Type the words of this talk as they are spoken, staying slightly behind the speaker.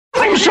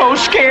so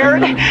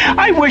scared.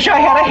 I wish I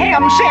had a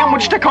ham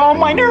sandwich to calm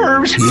my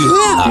nerves.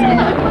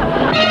 Yeah.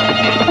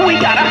 We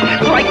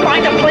gotta,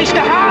 find a place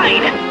to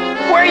hide.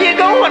 Where you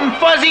going,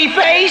 fuzzy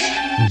face?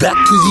 Back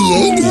to the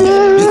 80s.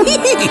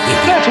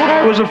 That's what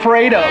I was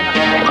afraid of.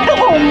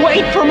 Oh,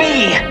 wait for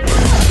me.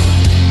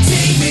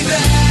 Take me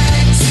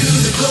back to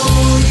the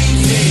glory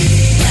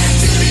days. Back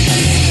to the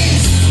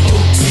 80s.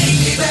 Oh,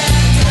 take me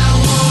back, I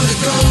wanna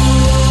go.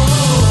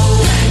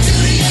 Back to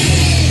the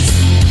 80s.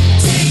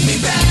 Take me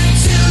back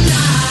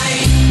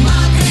tonight.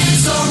 My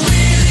pants are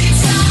really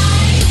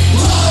tight.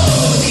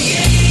 Whoa, the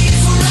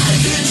 80s were out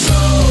of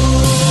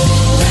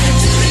control. Back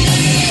to the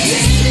 80s.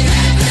 Take me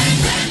back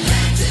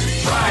to the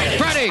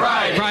 80s.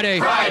 Friday,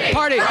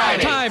 party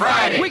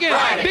time, weekend,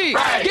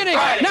 beginning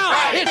now.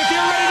 If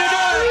you're ready to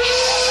do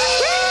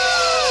it,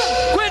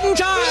 quitting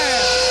time.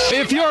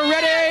 If you're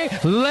ready,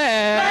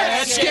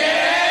 let's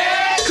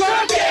get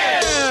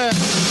cooking.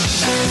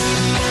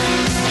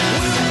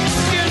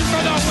 Weekend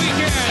for the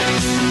weekend.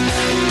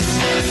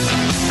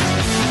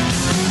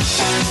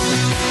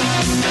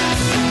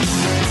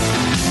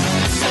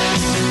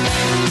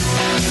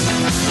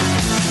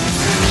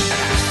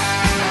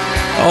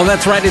 Oh,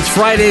 that's right. It's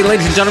Friday,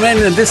 ladies and gentlemen,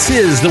 and this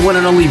is the one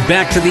and only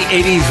Back to the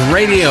 80s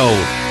Radio.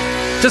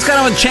 Just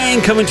kind of a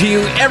chain coming to you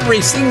every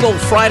single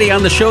Friday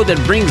on the show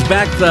that brings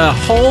back the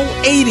whole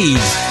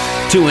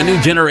 80s to a new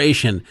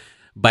generation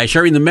by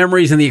sharing the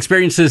memories and the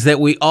experiences that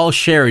we all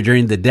shared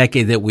during the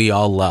decade that we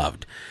all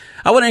loved.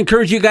 I want to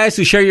encourage you guys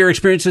to share your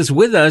experiences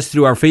with us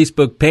through our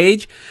Facebook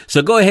page.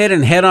 So go ahead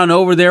and head on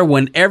over there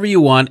whenever you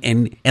want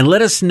and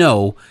let us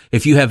know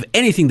if you have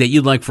anything that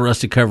you'd like for us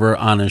to cover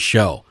on a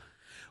show.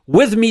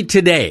 With me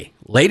today,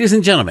 ladies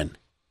and gentlemen,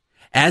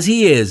 as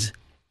he is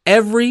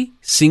every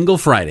single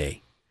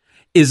Friday,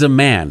 is a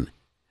man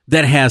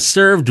that has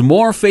served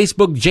more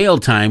Facebook jail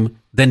time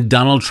than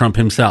Donald Trump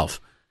himself.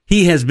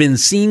 He has been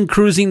seen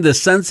cruising the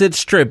Sunset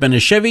Strip in a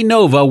Chevy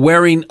Nova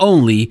wearing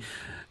only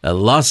a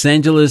Los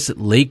Angeles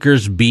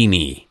Lakers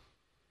beanie.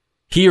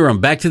 Here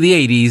on Back to the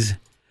 80s,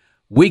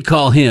 we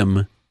call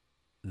him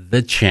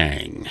the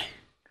Chang.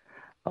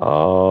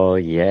 Oh,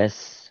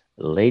 yes.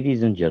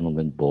 Ladies and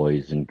gentlemen,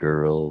 boys and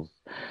girls,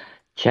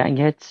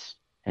 Changettes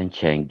and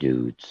Chang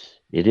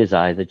dudes, it is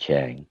I, the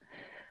Chang.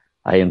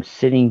 I am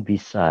sitting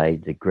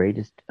beside the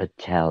greatest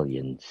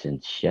Italian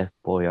since Chef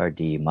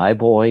Boyardee, my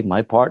boy,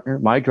 my partner,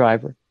 my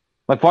driver,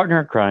 my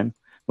partner in crime,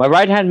 my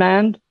right-hand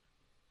man,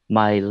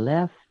 my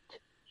left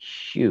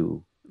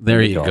shoe.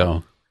 There you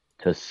go.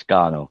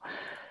 Toscano.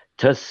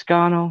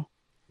 Toscano,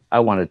 I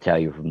want to tell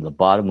you from the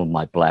bottom of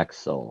my black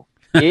soul,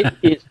 it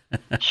is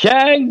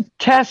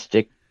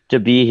Chang-tastic to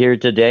be here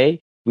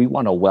today. We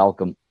want to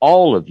welcome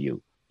all of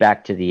you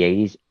back to the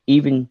 80s,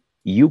 even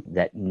you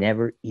that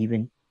never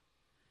even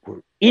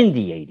were in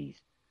the 80s,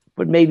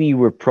 but maybe you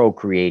were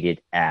procreated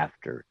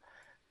after.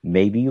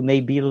 Maybe you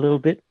may be a little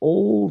bit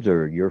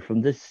older. You're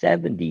from the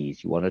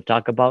 70s. You want to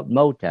talk about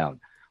Motown.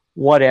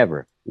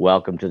 Whatever.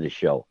 Welcome to the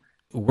show.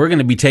 We're going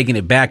to be taking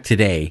it back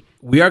today.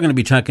 We are going to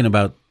be talking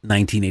about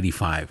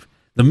 1985,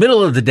 the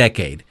middle of the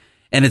decade.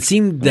 And it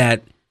seemed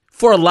that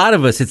for a lot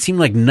of us, it seemed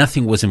like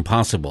nothing was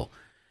impossible,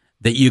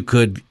 that you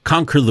could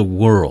conquer the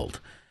world.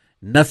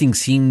 Nothing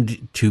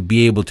seemed to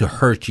be able to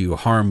hurt you,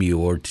 harm you,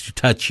 or to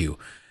touch you.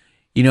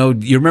 You know,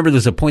 you remember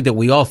there's a point that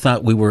we all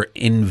thought we were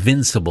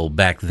invincible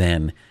back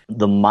then.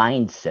 The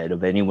mindset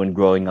of anyone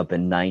growing up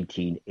in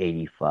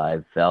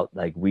 1985 felt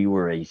like we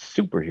were a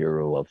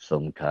superhero of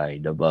some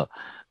kind, of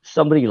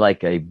somebody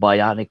like a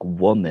bionic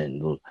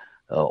woman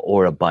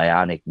or a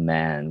bionic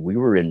man. We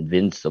were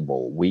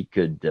invincible. We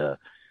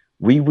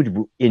would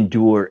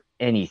endure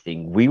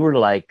anything. We were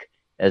like,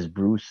 as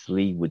Bruce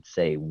Lee would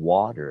say,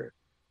 water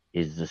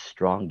is the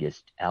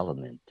strongest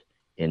element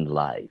in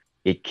life.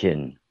 It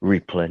can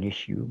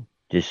replenish you,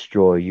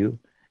 destroy you.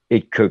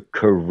 It could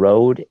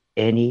corrode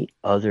any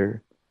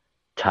other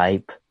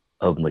type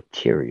of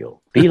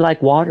material. Be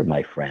like water,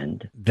 my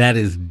friend. That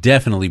is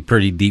definitely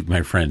pretty deep,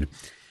 my friend.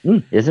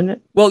 Isn't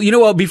it? Well, you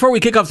know what? Before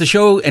we kick off the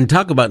show and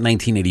talk about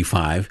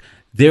 1985,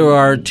 there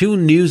are two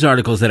news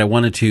articles that I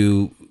wanted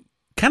to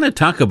kind of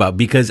talk about,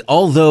 because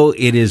although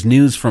it is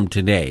news from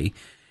today,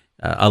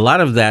 a lot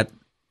of that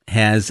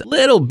has a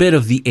little bit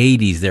of the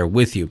 80s there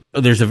with you.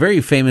 There's a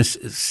very famous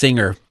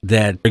singer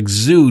that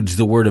exudes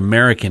the word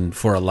American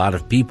for a lot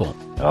of people.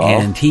 Oh.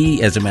 And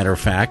he, as a matter of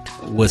fact,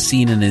 was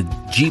seen in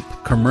a Jeep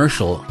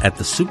commercial at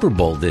the Super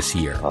Bowl this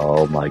year.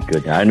 Oh, my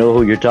goodness. I know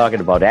who you're talking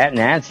about. Aunt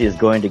Nancy is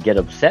going to get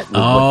upset with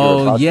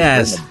what you're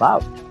about to bring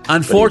about.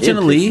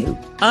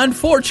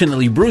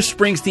 Unfortunately, Bruce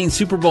Springsteen's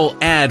Super Bowl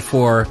ad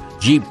for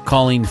Jeep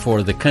calling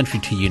for the country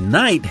to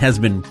unite has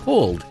been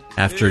pulled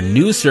after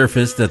news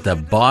surfaced that the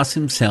boss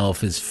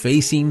himself is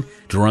facing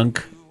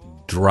drunk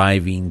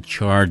driving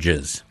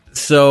charges.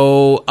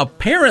 So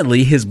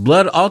apparently his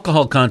blood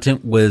alcohol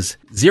content was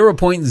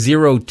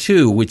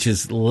 0.02, which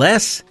is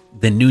less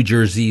than New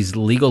Jersey's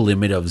legal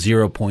limit of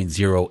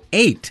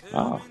 0.08.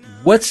 Oh.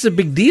 What's the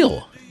big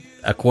deal?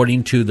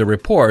 According to the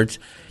reports,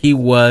 he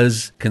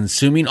was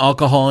consuming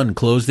alcohol in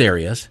closed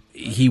areas.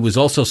 He was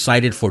also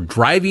cited for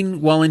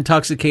driving while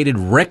intoxicated,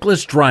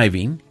 reckless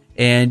driving,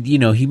 and,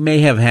 he may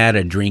have had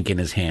a drink in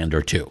his hand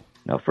or two.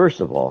 Now, first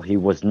of all, he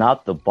was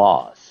not the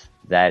boss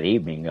that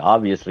evening.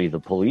 Obviously, the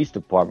police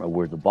department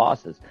were the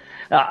bosses.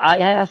 I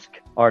ask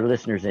our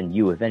listeners and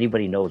you, if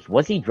anybody knows,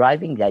 was he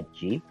driving that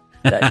Jeep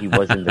that he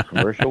was in the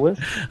commercial with?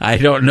 I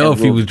don't know And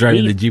if he will was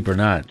driving the please Jeep or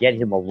not. Get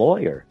him a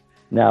lawyer.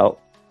 Now,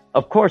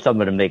 of course, I'm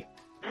going to make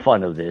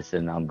fun of this,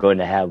 and I'm going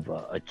to have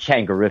a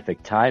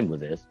changerific time with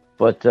this,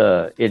 but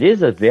it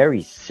is a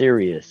very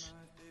serious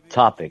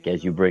topic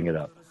as you bring it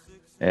up.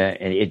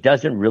 And it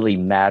doesn't really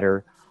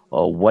matter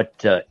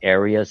what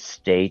area,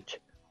 state,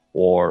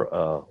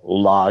 or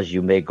laws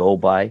you may go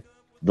by.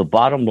 The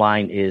bottom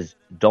line is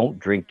don't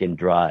drink and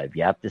drive.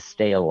 You have to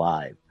stay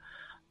alive.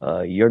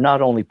 You're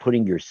not only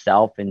putting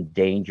yourself in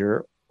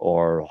danger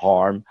or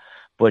harm,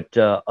 but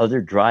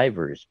other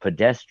drivers,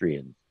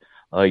 pedestrians,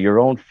 your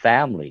own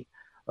family.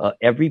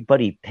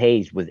 Everybody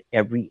pays with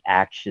every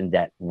action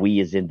that we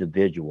as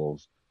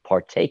individuals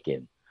partake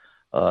in.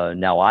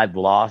 Now, I've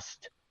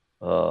lost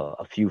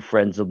a few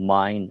friends of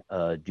mine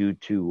due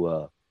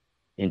to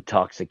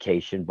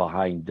intoxication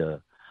behind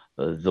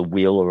the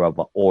wheel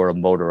or a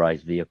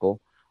motorized vehicle.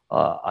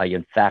 I,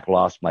 in fact,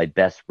 lost my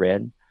best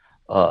friend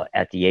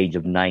at the age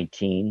of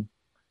 19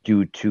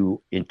 due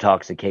to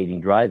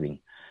intoxicating driving.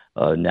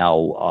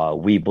 Now,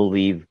 we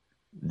believe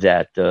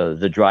that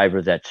the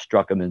driver that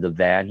struck him in the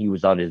van, he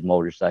was on his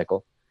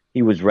motorcycle.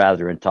 He was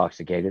rather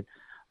intoxicated.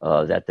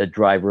 That the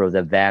driver of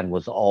the van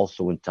was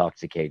also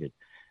intoxicated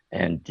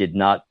and did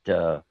not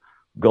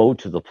go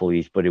to the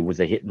police, but it was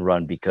a hit and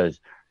run because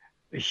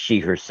she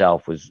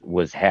herself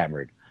was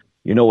hammered.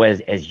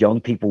 As young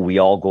people, we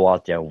all go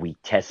out there and we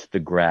test the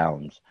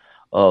grounds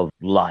of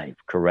life,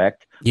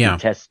 correct? Yeah. We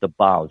test the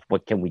bounds.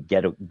 What can we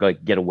get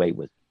away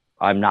with?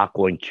 I'm not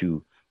going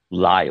to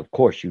lie. Of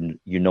course, you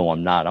know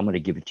I'm not. I'm going to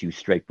give it to you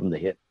straight from the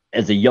hip.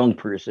 As a young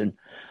person,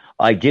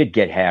 I did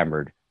get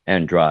hammered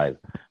and drive.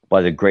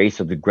 By the grace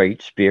of the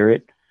Great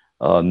Spirit,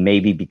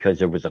 maybe because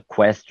there was a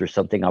quest or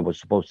something I was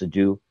supposed to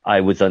do,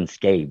 I was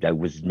unscathed. I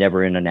was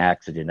never in an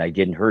accident. I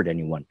didn't hurt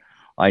anyone.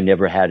 I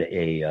never had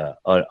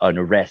an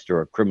arrest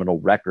or a criminal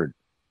record.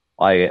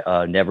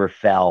 I never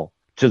fell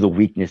to the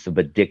weakness of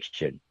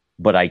addiction,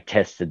 but I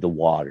tested the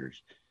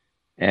waters.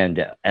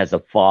 And as a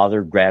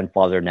father,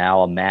 grandfather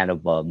now, a man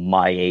of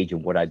my age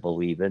and what I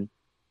believe in,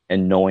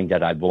 and knowing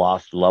that I've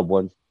lost loved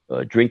ones,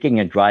 drinking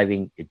and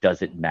driving, it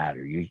doesn't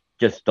matter. You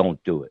just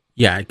don't do it.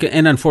 Yeah,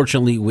 and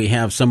unfortunately, we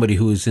have somebody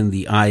who is in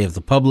the eye of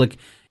the public.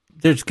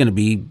 There's going to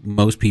be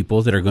most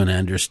people that are going to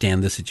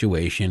understand the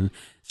situation,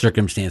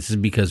 circumstances,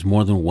 because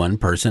more than one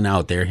person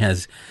out there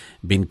has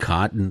been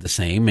caught in the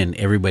same, and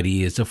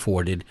everybody is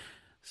afforded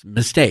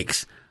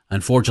mistakes.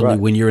 Unfortunately,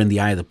 Right. when you're in the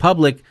eye of the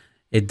public,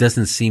 it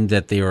doesn't seem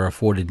that they are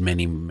afforded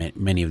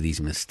many of these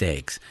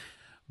mistakes.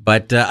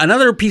 But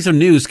another piece of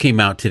news came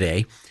out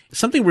today.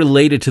 Something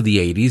related to the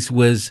 80s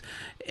was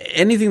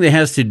anything that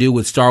has to do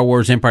with Star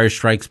Wars, Empire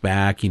Strikes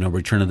Back,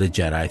 Return of the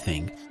Jedi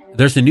thing.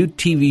 There's a new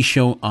TV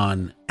show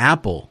on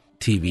Apple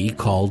TV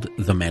called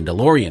The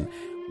Mandalorian,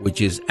 which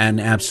is an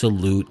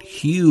absolute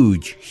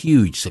huge,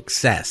 huge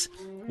success.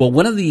 Well,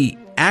 one of the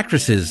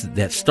actresses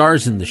that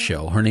stars in the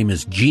show, her name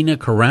is Gina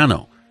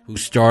Carano, who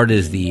starred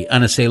as the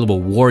unassailable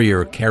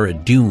warrior Cara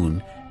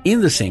Dune in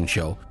the same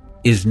show,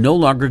 is no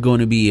longer going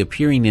to be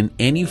appearing in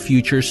any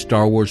future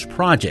Star Wars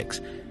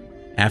projects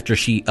after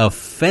she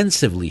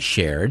offensively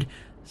shared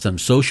some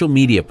social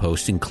media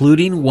posts,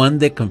 including one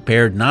that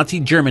compared Nazi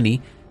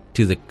Germany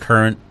to the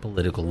current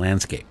political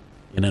landscape.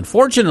 And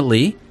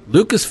unfortunately,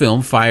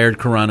 Lucasfilm fired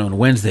Carano on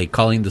Wednesday,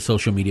 calling the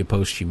social media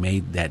post she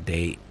made that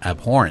day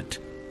abhorrent.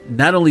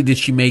 Not only did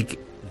she make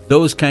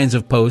those kinds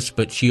of posts,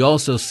 but she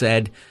also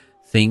said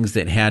things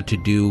that had to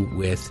do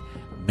with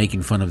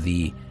making fun of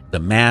the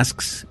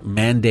masks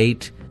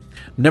mandate.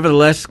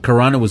 Nevertheless,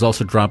 Carano was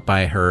also dropped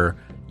by her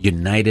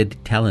United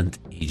Talent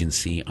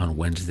Agency on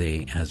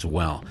Wednesday as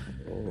well.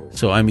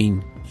 So, I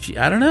mean,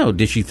 I don't know.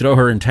 Did she throw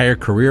her entire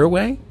career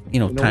away?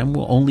 Time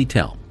will only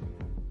tell.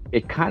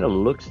 It kind of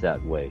looks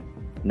that way.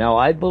 Now,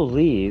 I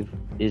believe,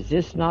 is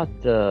this not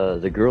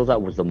the girl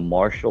that was a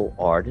martial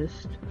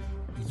artist?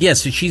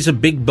 Yes, she's a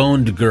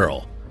big-boned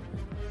girl.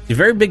 A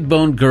very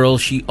big-boned girl.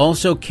 She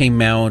also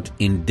came out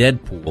in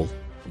Deadpool,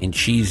 and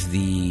she's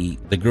the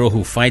girl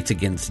who fights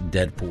against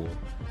Deadpool.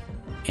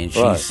 And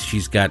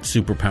she's got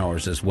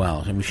superpowers as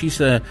well. I mean, she's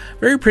a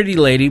very pretty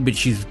lady, but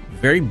she's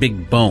very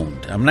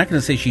big-boned. I'm not going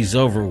to say she's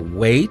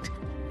overweight.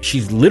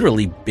 She's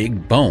literally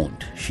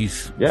big-boned.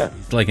 She's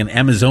like an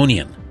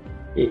Amazonian.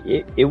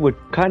 It would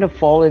kind of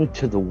fall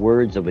into the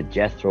words of a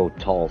Jethro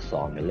Tull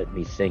song, and let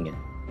me sing it.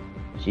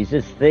 She's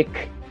as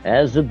thick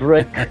as a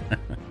brick.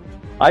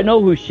 I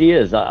know who she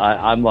is.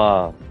 I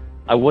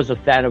was a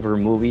fan of her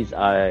movies.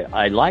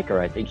 I like her.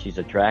 I think she's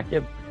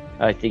attractive.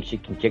 I think she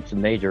can kick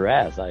some major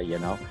ass.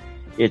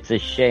 It's a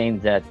shame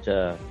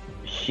that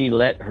she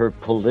let her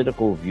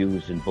political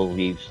views and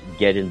beliefs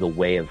get in the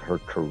way of her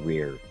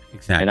career.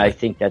 Exactly. And I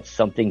think that's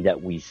something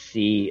that we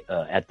see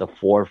at the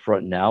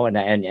forefront now.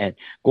 And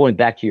going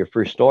back to your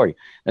first story,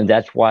 and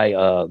that's why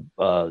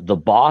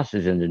the boss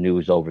is in the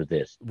news over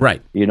this.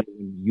 Right. You know,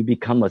 you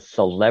become a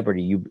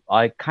celebrity.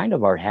 I kind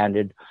of are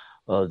handed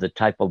the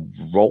type of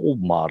role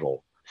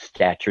model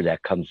stature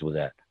that comes with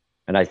that.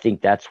 And I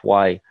think that's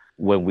why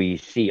when we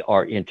see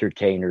our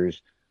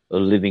entertainers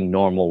living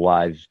normal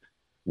lives,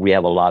 we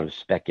have a lot of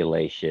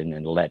speculation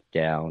and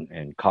letdown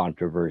and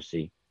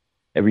controversy.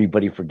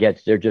 Everybody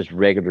forgets they're just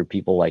regular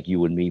people like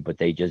you and me, but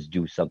they just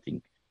do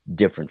something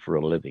different for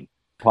a living.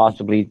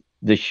 Possibly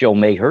the show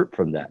may hurt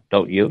from that,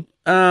 don't you?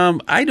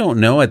 I don't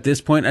know at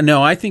this point.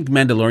 No, I think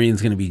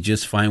Mandalorian's going to be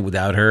just fine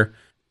without her.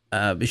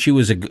 She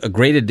was a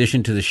great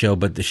addition to the show,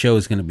 but the show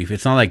is going to be.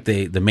 It's not like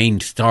the main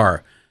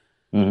star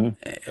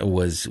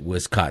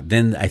was caught.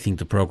 Then I think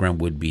the program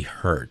would be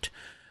hurt.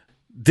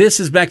 This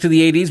is Back to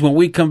the 80s. When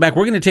we come back,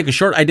 we're going to take a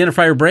short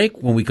identifier break.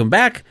 When we come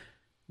back,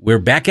 we're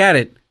back at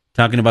it,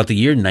 talking about the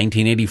year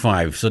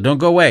 1985. So don't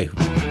go away.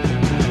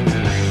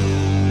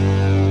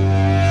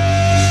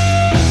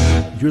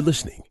 You're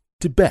listening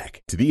to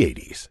Back to the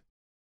 80s.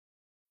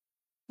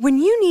 When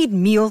you need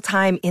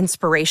mealtime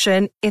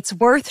inspiration, it's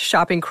worth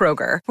shopping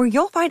Kroger, where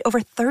you'll find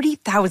over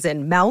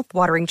 30,000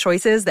 mouth-watering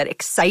choices that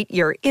excite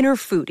your inner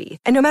foodie.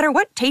 And no matter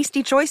what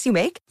tasty choice you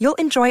make, you'll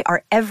enjoy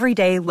our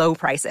everyday low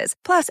prices,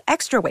 plus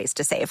extra ways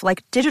to save,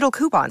 like digital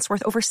coupons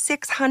worth over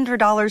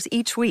 $600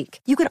 each week.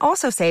 You can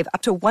also save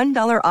up to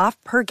 $1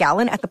 off per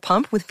gallon at the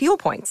pump with fuel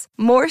points.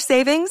 More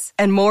savings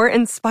and more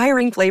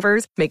inspiring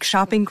flavors make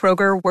shopping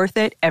Kroger worth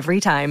it every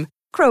time.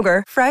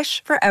 Kroger,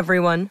 fresh for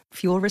everyone.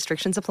 Fuel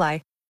restrictions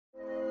apply.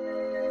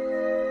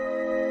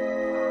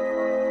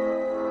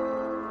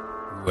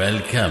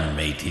 Welcome,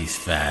 80s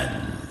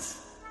fans.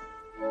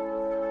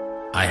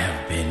 I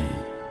have been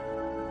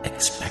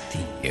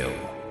expecting you.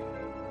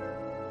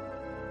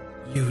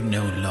 You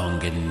no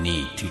longer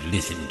need to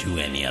listen to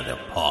any other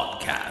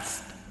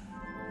podcast.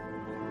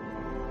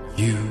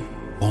 You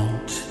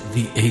want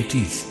the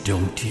 80s,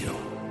 don't you?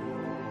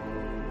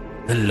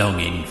 The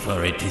longing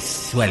for it is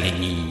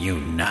swelling in you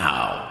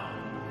now.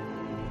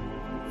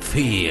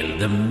 Feel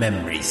the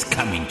memories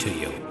coming to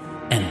you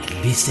and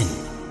listen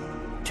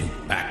to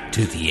Back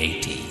to the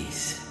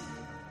 80s.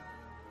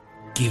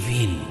 Give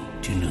in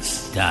to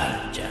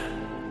nostalgia.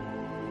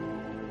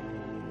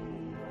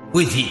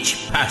 With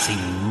each passing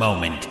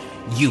moment,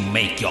 you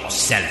make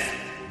yourself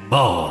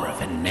more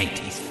of an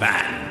 80s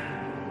fan.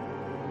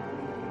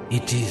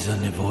 It is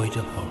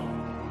unavoidable.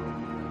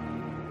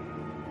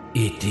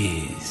 It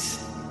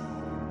is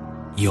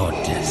your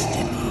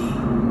destiny.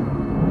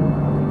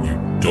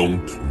 You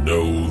don't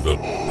know the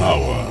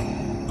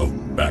power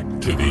of Back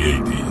to the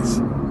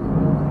 80s.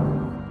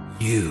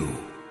 You,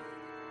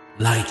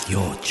 like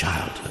your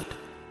childhood,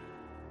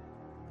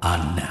 are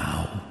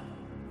now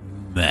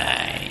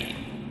mine.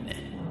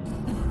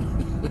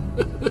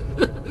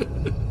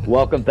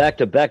 Welcome back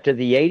to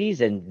the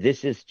 80s, and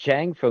this is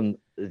Chang from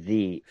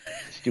the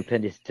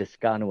stupendous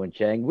Toscano and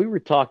Chang. We were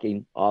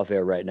talking off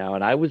air right now,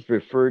 and I was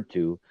referred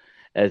to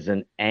as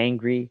an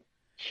angry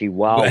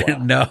chihuahua.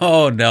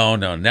 No.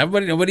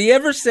 Nobody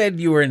ever said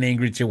you were an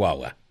angry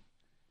chihuahua.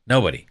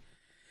 Nobody.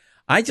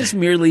 I just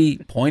merely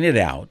pointed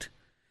out,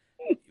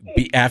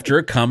 after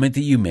a comment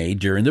that you made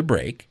during the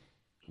break,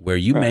 where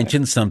you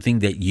mentioned something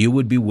that you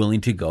would be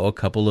willing to go a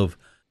couple of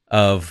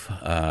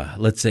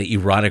let's say,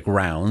 erotic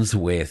rounds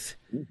with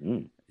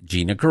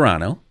Gina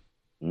Carano.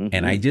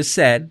 And I just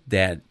said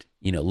that,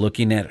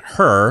 looking at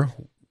her,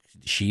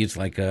 she is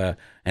like an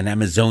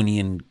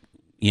Amazonian,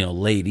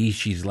 lady.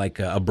 She's like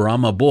a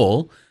Brahma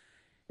bull.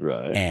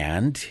 Right.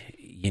 And,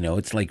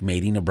 it's like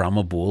mating a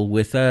Brahma bull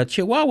with a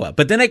Chihuahua.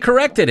 But then I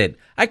corrected it.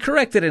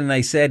 And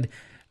I said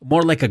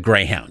more like a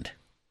greyhound.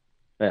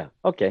 Yeah,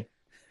 okay.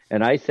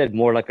 And I said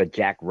more like a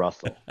Jack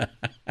Russell.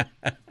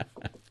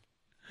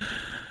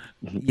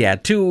 Yeah,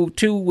 to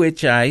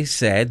which I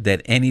said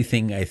that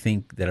anything I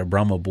think that a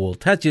Brahma bull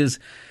touches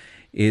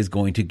is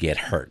going to get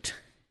hurt.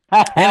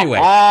 Anyway,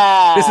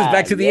 this is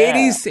Back to the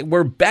 80s.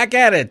 We're back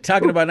at it,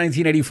 talking about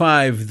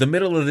 1985, the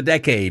middle of the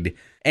decade.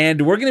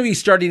 And we're going to be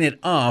starting it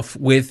off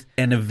with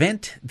an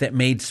event that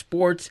made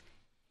sports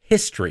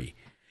history.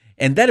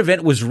 And that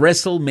event was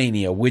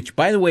WrestleMania, which,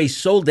 by the way,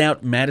 sold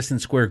out Madison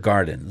Square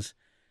Gardens.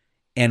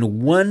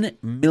 And 1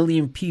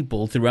 million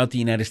people throughout the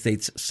United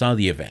States saw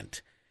the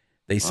event.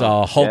 They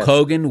saw Hulk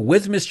Hogan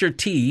with Mr.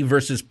 T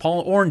versus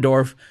Paul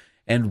Orndorff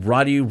and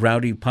Roddy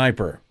Rowdy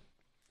Piper.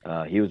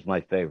 He was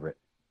my favorite.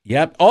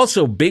 Yep.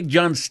 Also, Big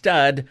John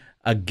Studd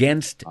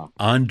against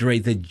Andre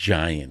the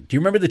Giant. Do you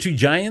remember the two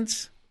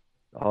Giants?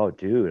 Oh,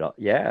 dude.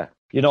 Yeah.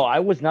 I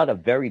was not a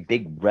very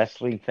big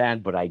wrestling fan,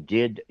 but I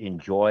did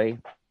enjoy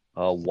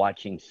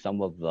watching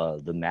some of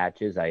the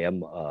matches. I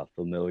am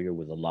familiar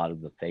with a lot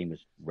of the famous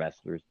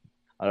wrestlers.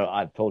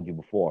 I've told you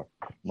before,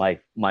 my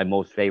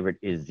most favorite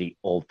is the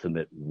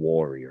Ultimate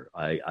Warrior.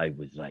 I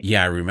was like,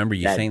 yeah, I remember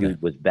you saying that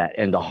dude was bad.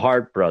 And the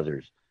Hart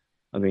brothers.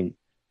 I mean,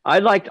 I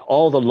liked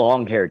all the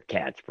long-haired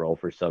cats, bro,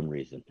 for some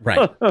reason.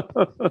 Right.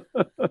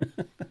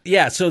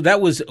 Yeah, so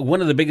that was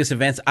one of the biggest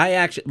events. I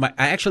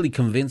actually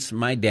convinced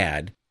my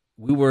dad.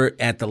 We were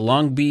at the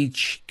Long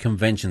Beach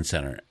Convention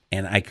Center,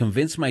 and I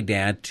convinced my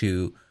dad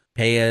to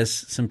pay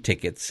us some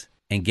tickets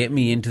and get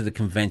me into the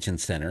convention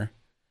center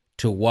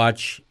to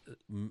watch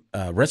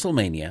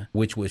WrestleMania,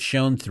 which was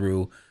shown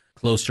through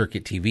closed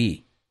circuit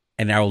TV.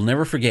 And I will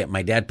never forget,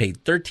 my dad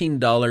paid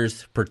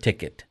 $13 per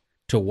ticket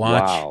to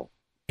watch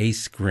a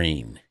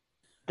screen.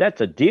 That's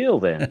a deal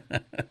then.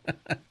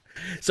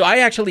 So I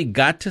actually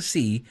got to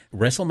see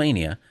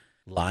WrestleMania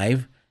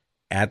live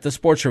at the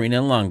sports arena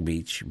in Long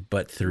Beach,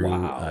 but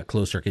through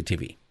closed circuit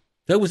TV.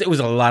 So it was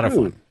a lot of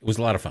fun. It was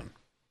a lot of fun.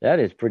 That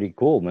is pretty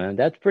cool, man.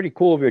 That's pretty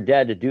cool of your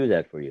dad to do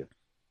that for you.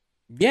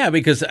 Yeah,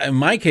 because in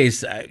my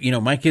case,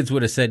 my kids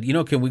would have said,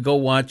 can we go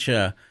watch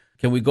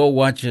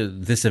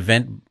this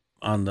event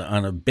on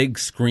a big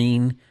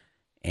screen,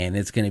 and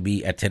it's going to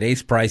be at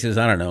today's prices,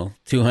 I don't know,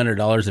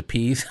 $200 a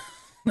piece.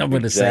 I'm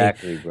going to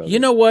say, brother. You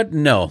know what?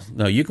 No,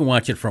 you can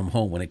watch it from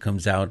home when it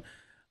comes out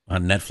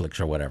on Netflix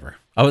or whatever.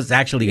 I was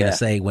actually going to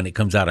say when it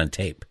comes out on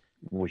tape.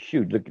 Well,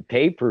 shoot, look at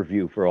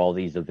pay-per-view for all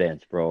these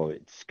events, bro.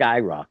 It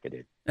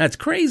skyrocketed. That's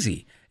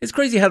crazy. It's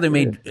crazy how they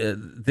made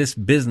this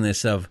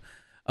business of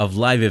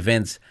live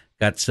events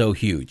got so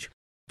huge.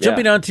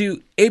 Jumping on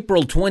to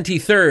April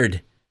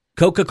 23rd,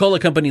 Coca-Cola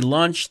Company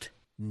launched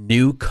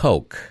New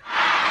Coke.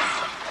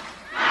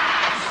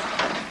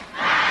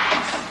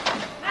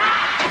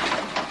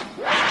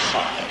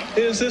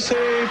 Is this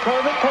a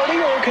private party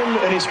or can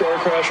any store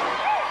crash?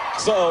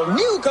 So,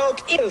 New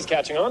Coke is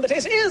catching on. The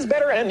taste is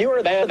better and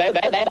newer than.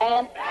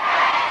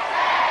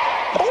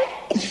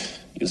 Oh,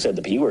 you said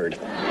the P word.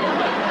 So,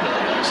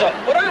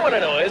 what I want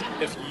to know is,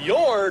 if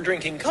you're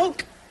drinking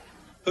Coke,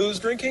 who's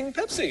drinking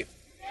Pepsi?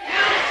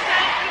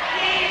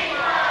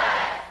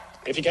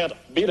 If you can't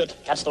beat it,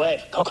 catch the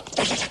wave. Coke.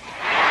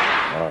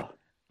 Oh,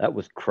 that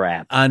was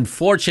crap.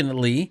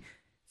 Unfortunately,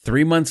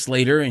 3 months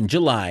later in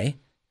July,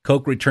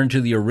 Coke returned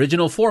to the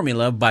original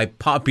formula by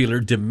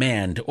popular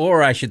demand,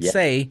 or I should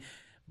say,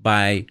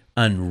 by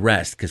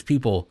unrest, because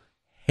people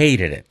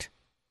hated it.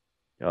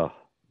 Oh,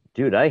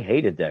 dude, I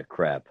hated that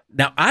crap.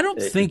 Now, I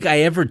don't think I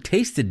ever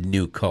tasted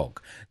New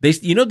Coke. They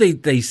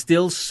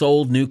still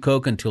sold New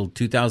Coke until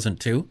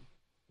 2002?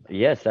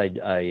 Yes, I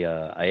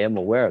am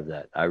aware of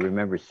that. I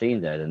remember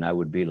seeing that, and I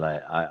would be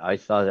like, I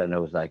saw that, and I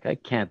was like, I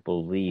can't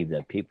believe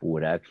that people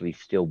would actually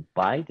still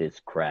buy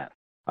this crap.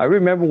 I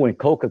remember when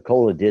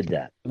Coca-Cola did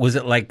that. Was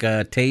it like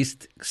a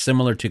taste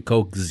similar to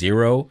Coke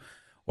Zero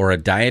or a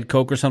Diet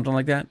Coke or something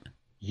like that?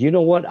 You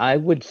know what? I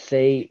would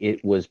say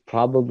it was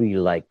probably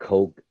like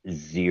Coke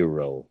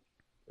Zero,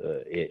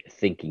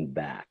 thinking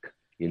back.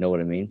 You know what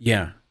I mean?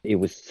 Yeah. It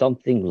was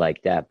something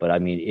like that. But I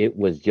mean, it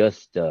was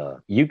just,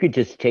 you could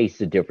just taste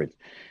the difference.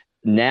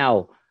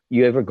 Now,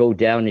 you ever go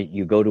down and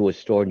you go to a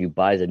store and you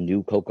buy the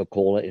new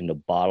Coca-Cola in the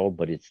bottle,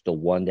 but it's the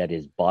one that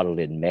is bottled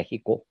in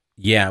Mexico?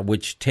 Yeah,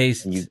 which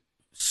tastes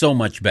so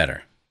much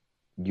better.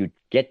 You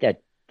get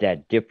that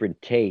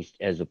different taste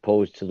as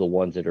opposed to the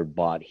ones that are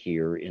bought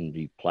here in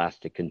the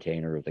plastic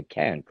container of the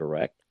can,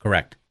 correct?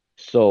 Correct.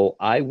 So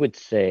I would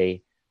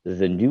say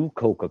the new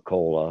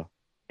Coca-Cola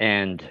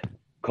and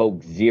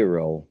Coke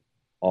Zero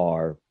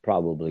are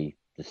probably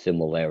the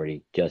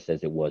similarity, just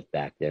as it was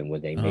back then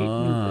when they made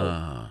New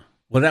Coke.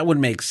 Well, that would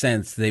make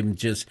sense. Them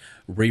just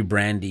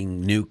rebranding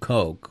New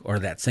Coke or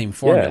that same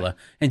formula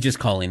and just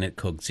calling it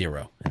Coke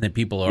Zero. And then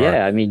people are...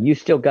 Yeah, I mean, you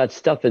still got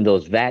stuff in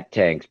those VAT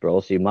tanks,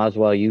 bro, so you might as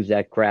well use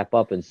that crap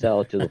up and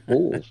sell it to the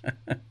fools.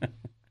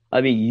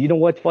 I mean, you know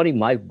what's funny?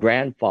 My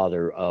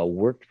grandfather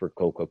worked for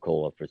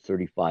Coca-Cola for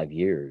 35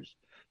 years.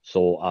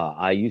 So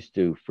I used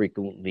to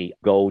frequently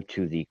go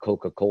to the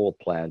Coca-Cola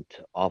plant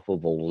off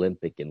of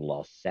Olympic in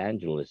Los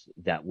Angeles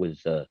that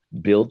was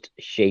built,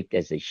 shaped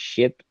as a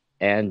ship.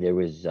 And there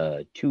was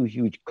 2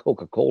 huge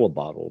Coca-Cola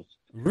bottles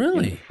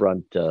in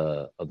front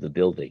of the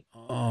building.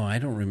 Oh, I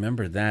don't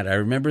remember that. I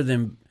remember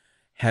them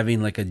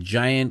having like a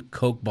giant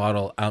Coke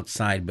bottle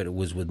outside, but it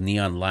was with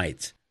neon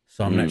lights.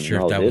 So I'm not sure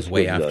if that was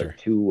way after.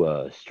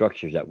 2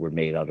 structures that were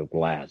made out of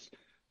glass,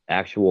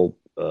 actual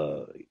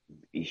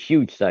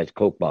huge-sized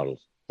Coke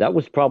bottles. That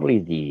was probably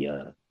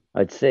the,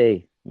 I'd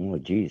say,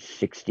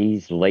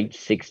 60s, late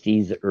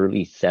 60s,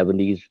 early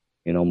 70s.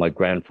 You know, my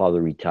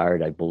grandfather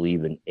retired, I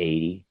believe, in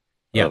 80.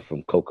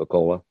 From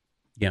Coca-Cola.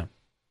 Yeah.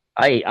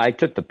 I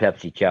took the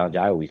Pepsi challenge.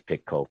 I always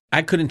picked Coke.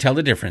 I couldn't tell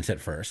the difference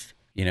at first,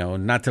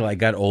 not till I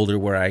got older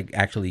where I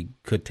actually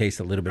could taste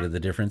a little bit of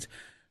the difference.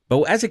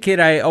 But as a kid,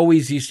 I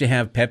always used to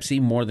have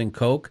Pepsi more than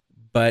Coke,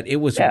 but it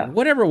was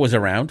whatever was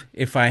around.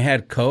 If I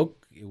had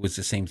Coke, it was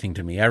the same thing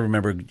to me. I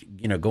remember,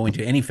 going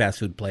to any fast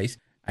food place.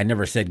 I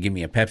never said, give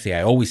me a Pepsi.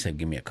 I always said,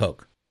 give me a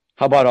Coke.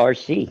 How about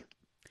RC?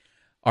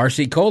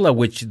 RC Cola,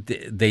 which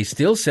they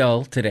still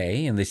sell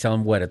today, and they sell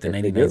them, at the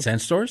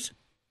 99-cent stores?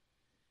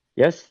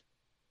 Yes.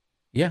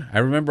 Yeah, I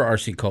remember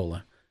RC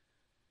Cola.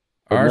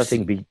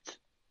 Nothing beats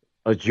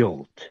a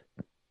Jolt.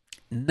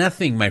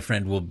 Nothing, my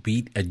friend, will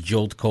beat a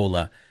Jolt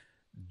Cola.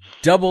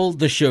 Double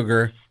the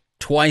sugar,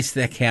 twice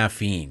the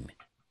caffeine.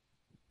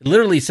 It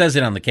literally says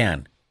it on the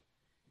can.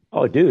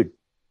 Oh, dude.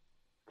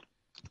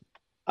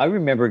 I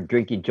remember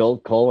drinking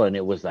Jolt Cola, and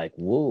it was like,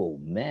 whoa,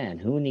 man,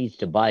 who needs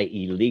to buy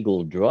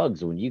illegal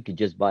drugs when you could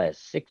just buy a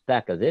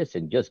 6-pack of this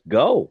and just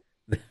go?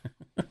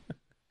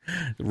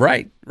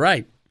 Right.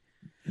 Do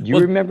you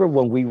remember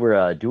when we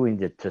were doing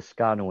the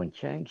Toscano and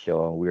Chang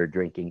show and we were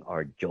drinking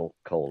our Jolt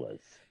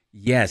Colas?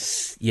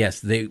 Yes.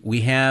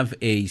 We have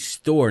a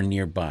store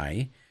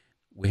nearby.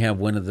 We have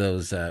one of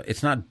those.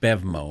 It's not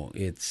Bevmo.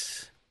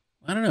 It's,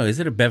 I don't know. Is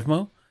it a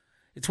Bevmo?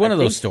 It's one of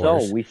those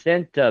stores. So we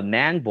sent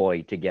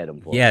Manboy to get them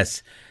for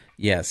us.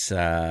 Yes.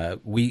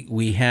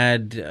 We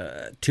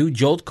had 2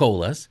 Jolt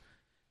Colas,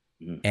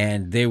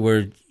 and they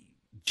were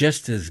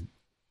just as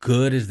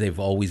good as they've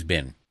always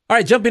been. All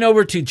right, jumping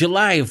over to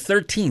July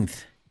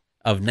 13th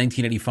of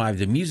 1985,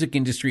 the music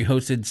industry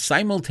hosted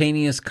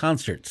simultaneous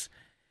concerts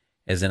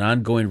as an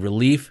ongoing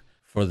relief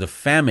for the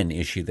famine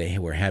issue they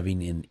were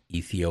having in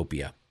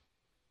Ethiopia.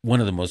 One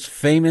of the most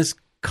famous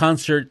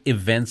concert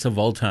events of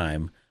all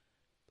time,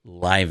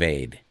 Live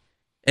Aid.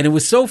 And it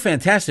was so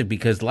fantastic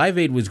because Live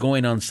Aid was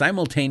going on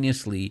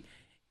simultaneously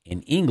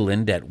in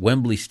England at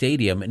Wembley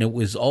Stadium, and it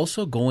was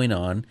also going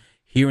on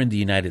here in the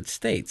United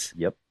States.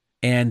 Yep.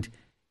 And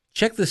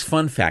check this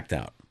fun fact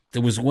out.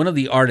 There was one of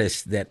the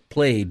artists that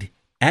played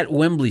at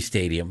Wembley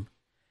Stadium,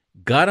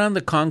 got on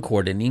the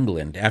Concorde in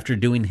England after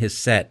doing his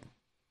set,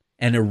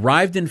 and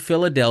arrived in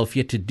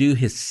Philadelphia to do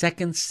his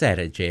second set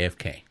at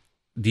JFK.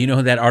 Do you know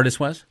who that artist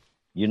was?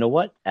 You know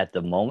what? At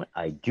the moment,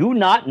 I do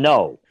not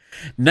know.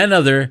 None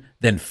other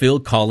than Phil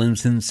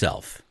Collins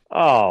himself.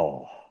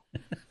 Oh.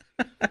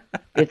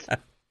 It's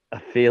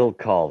Phil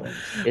Collins.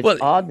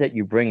 It's odd that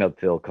you bring up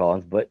Phil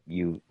Collins, but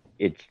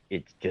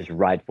it's just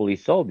rightfully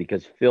so,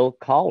 because Phil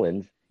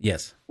Collins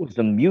was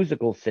a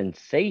musical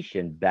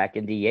sensation back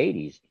in the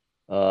 80s.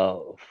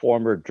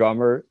 Former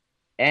drummer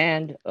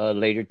and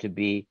later to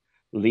be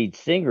lead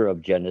singer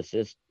of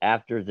Genesis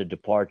after the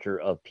departure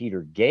of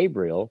Peter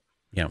Gabriel.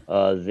 Yeah.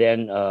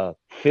 Then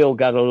Phil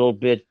got a little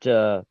bit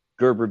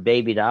Gerber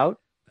babied out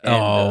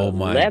and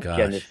left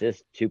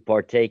Genesis to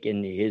partake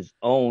in his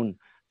own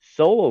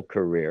solo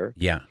career.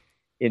 Yeah.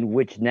 In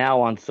which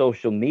now on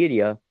social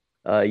media,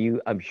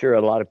 I'm sure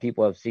a lot of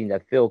people have seen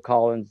that Phil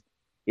Collins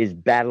is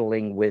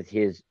battling with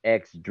his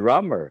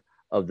ex-drummer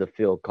of the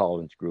Phil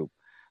Collins group,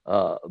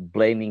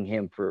 blaming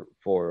him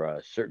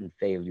for certain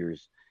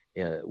failures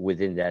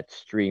within that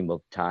stream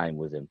of time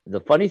with him.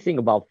 The funny thing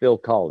about Phil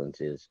Collins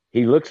is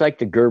he looks like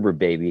the Gerber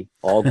baby,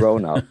 all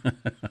grown up.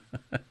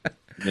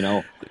 You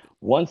know,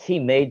 once he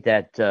made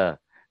that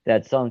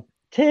song,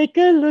 "Take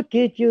a Look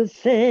at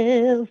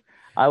Yourself,"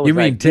 I was You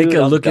mean like, Take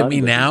a I'm Look at done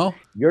Me with Now?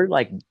 you.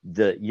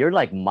 You're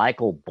like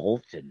Michael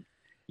Bolton,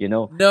 you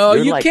know. No,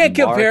 You're you like can't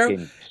Mark compare.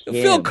 and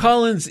Phil Kim,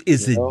 Collins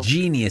is you a know?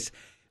 genius.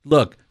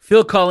 Look,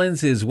 Phil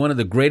Collins is one of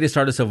the greatest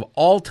artists of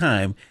all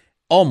time.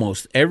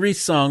 Almost every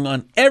song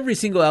on every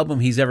single album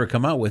he's ever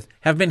come out with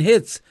have been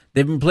hits.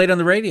 They've been played on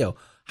the radio.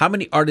 How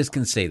many artists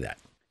can say that?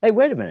 Hey,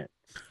 wait a minute.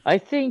 I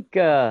think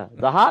the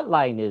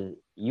hotline is.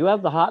 You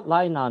have the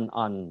hotline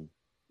on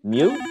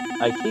mute.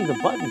 I see the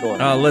button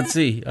going. Let's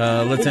see.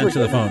 Let's think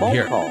we're answer the getting a phone. phone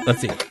Here, call. let's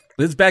see.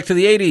 Let's back to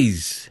the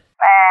 80s.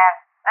 Man,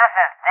 this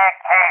is Dick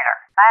Hader.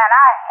 Man,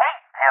 I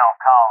hate Phil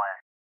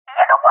Collins.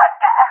 You know what?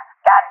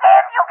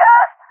 Goddamn you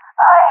guys.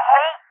 I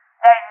hate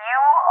that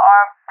you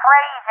are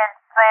praising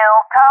Phil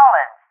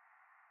Collins.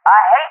 I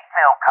hate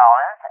Phil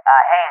Collins. I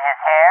hate his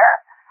hair.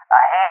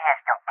 I hate his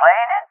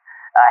complaining.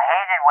 I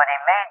hated when he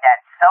made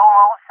that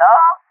solo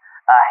song.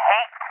 I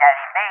hate that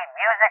he made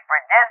music for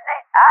Disney.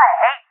 I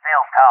hate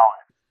Phil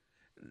Collins.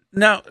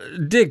 Now,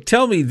 Dick,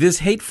 tell me,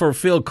 this hate for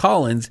Phil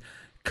Collins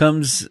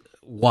comes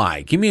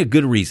why? Give me a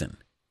good reason.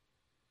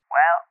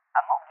 Well,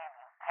 I'm going to give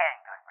you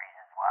 10 good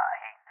reasons why I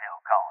hate Phil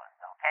Collins,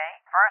 okay?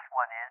 First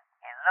one is,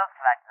 he looks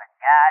like the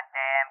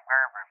goddamn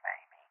Gerber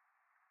baby.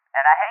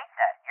 And I hate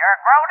that. You're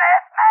a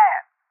grown-ass man.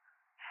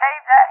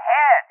 Shave that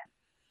head.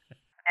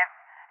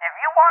 If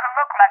you want to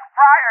look like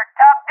Friar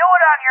Tuck, do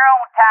it on your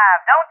own time.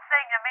 Don't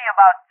sing to me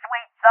about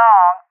sweet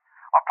songs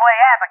or play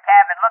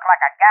abacab and look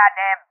like a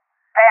goddamn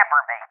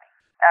pamper baby.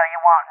 Now, you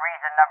want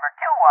reason number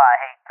 2 why I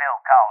hate Phil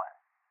Collins.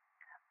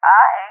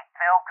 I hate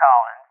Phil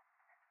Collins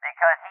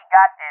because he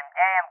got them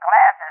damn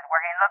glasses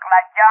where he looked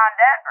like John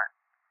Denver.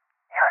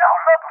 You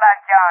don't look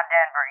like John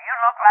Denver. You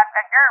look like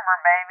the Gerber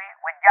baby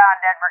with John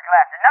Denver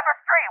glasses. Number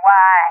 3, why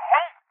I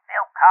hate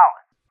Phil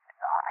Collins.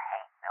 I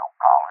hate Phil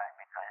Collins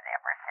because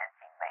ever since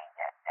he made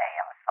that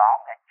damn song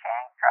that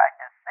Chang tried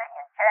to sing,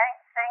 and Chang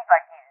sings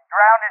like he's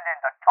drowning in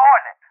the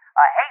toilet.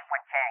 I hate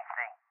when Chang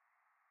sings.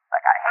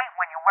 Like I hate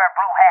when you wear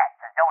blue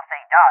hats and don't say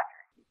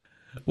Dodgers.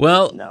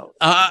 Well, No.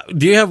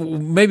 Do you have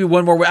maybe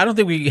one more? I don't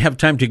think we have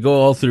time to go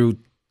all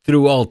through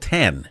all 10.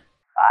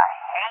 I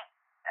hate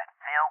that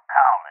Phil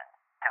Collins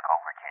took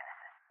over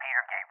Genesis.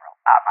 Peter Gabriel,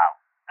 I'm out.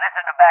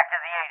 Listen to Back to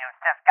the 80s.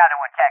 Just got to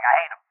check. I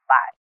hate him.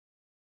 Bye.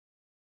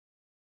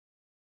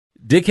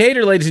 Dick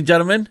Hader, ladies and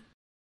gentlemen.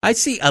 I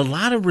see a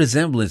lot of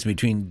resemblance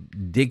between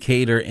Dick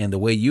Hader and the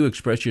way you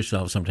express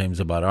yourself sometimes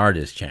about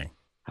artists, Chang.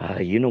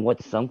 You know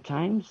what?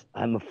 Sometimes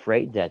I'm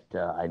afraid that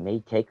I may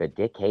take a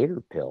Dick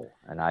Hater pill,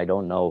 and I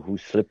don't know who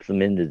slips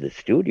them into the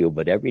studio,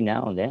 but every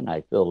now and then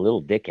I feel a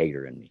little Dick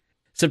Hater in me.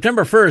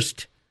 September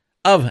 1st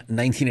of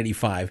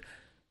 1985,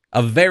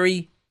 a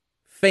very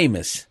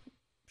famous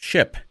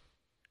ship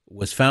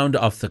was found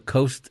off the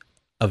coast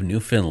of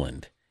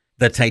Newfoundland.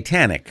 The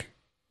Titanic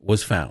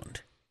was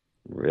found.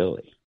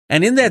 Really?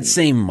 And in that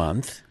same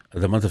month,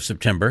 the month of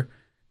September,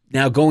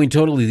 now going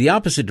totally the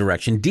opposite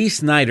direction, Dee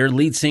Snider,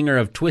 lead singer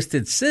of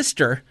Twisted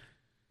Sister,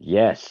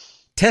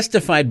 yes,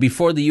 testified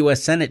before the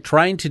U.S. Senate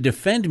trying to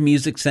defend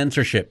music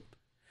censorship.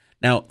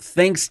 Now,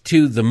 thanks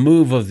to the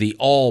move of the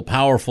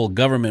all-powerful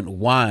government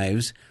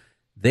wives,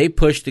 they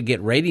pushed to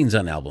get ratings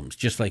on albums,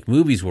 just like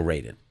movies were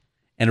rated.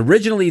 And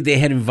originally they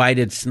had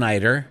invited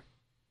Snider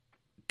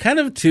kind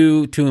of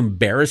to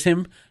embarrass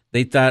him.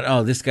 They thought,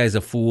 oh, this guy's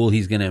a fool.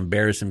 He's going to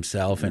embarrass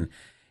himself and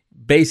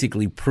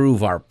basically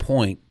prove our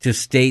point, to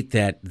state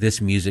that this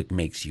music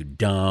makes you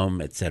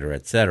dumb, et cetera,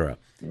 et cetera.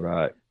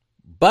 Right.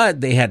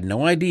 But they had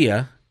no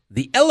idea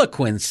the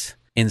eloquence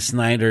in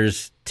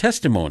Snider's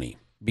testimony,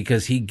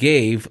 because he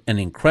gave an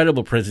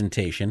incredible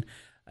presentation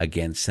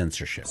against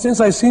censorship.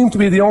 Since I seem to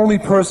be the only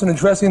person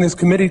addressing this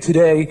committee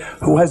today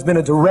who has been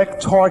a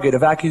direct target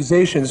of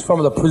accusations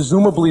from the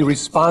presumably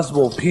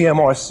responsible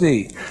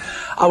PMRC,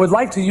 I would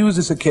like to use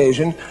this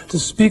occasion to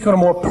speak on a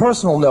more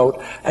personal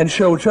note and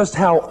show just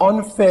how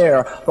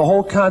unfair the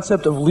whole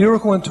concept of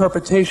lyrical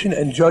interpretation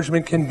and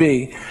judgment can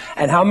be,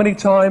 and how many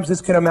times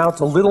this can amount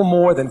to little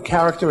more than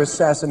character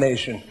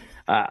assassination.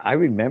 I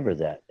remember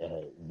that.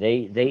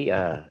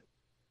 They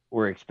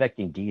were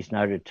expecting Dee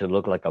Snider to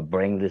look like a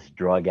brainless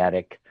drug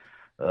addict,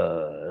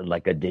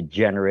 like a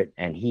degenerate,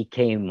 and he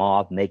came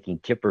off making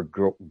Tipper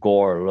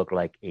Gore look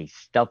like a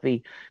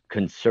stuffy,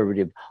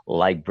 conservative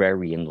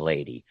librarian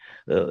lady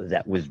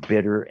that was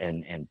bitter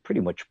and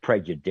pretty much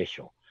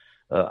prejudicial.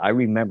 I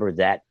remember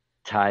that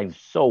time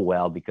so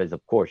well because,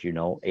 of course,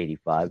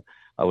 85,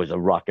 I was a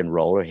rock and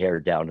roller, hair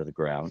down to the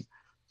ground.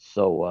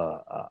 So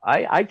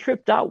I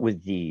tripped out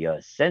with the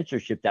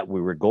censorship that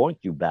we were going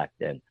through back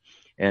then.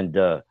 And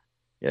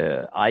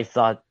I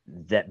thought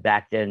that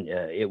back then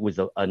it was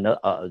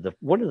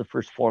one of the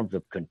first forms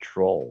of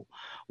control,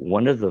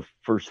 one of the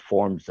first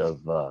forms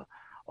of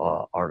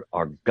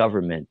our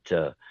government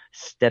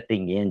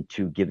stepping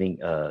into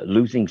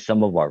losing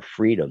some of our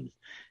freedoms.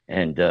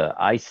 And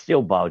I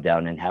still bow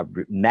down and have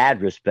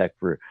mad respect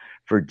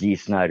for Dee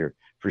Snider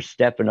for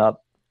stepping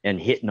up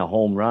and hitting a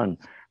home run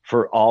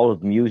for all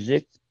of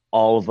music,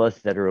 all of us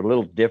that are a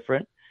little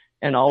different,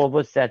 and all of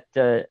us that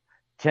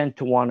tend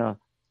to want to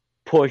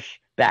push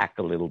back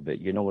a little bit.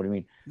 You know what I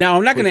mean? Now,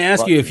 I'm not going to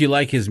ask you if you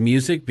like his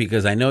music,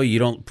 because I know you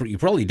don't. You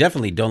probably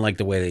definitely don't like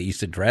the way they used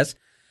to dress,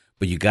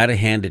 but you got to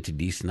hand it to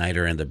Dee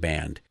Snider and the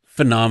band.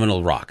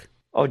 Phenomenal rock.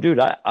 Oh, dude,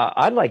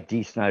 I like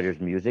Dee Snider's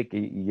music.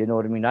 You know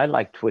what I mean? I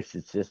like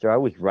Twisted Sister. I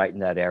was right in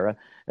that era.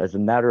 As a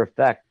matter of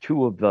fact,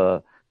 2 of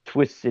the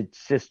Twisted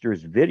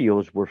Sisters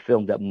videos were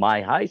filmed at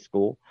my high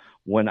school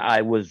when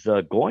I was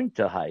going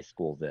to high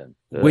school then.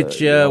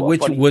 Which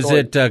was story. Was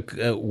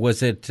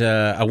it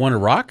I Want to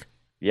Rock?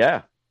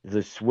 Yeah.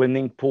 The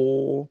swimming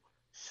pool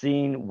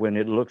scene when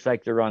it looks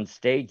like they're on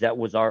stage, that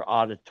was our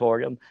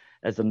auditorium.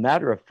 As a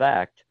matter of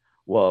fact,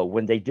 well,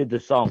 when they did the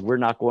song, We're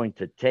Not Going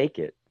to Take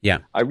It. Yeah.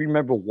 I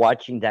remember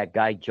watching that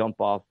guy jump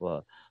off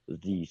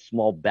the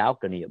small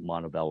balcony at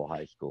Montebello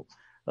High School.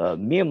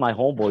 Me and my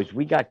homeboys,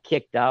 we got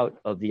kicked out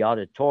of the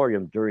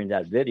auditorium during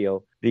that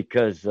video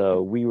because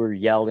we were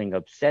yelling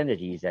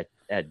obscenities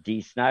at Dee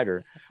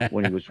Snider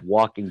when he was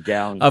walking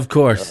down. Of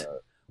course.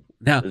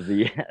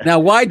 Now,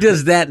 why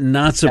does that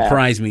not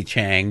surprise me,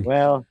 Chang?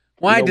 Well,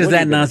 why does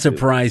that not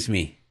surprise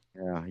me?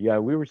 Yeah,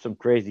 we were some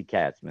crazy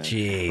cats, man.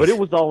 Jeez. But it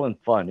was all in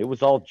fun. It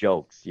was all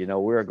jokes. We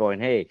were going,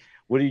 hey,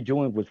 what are you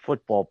doing with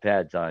football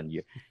pads on?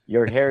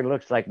 Your hair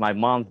looks like my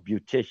mom's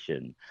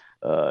beautician.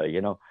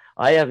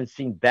 I haven't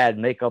seen bad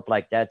makeup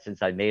like that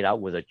since I made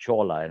out with a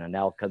chola in an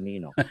El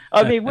Camino.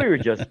 I mean, we were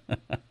just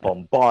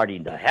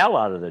bombarding the hell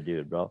out of the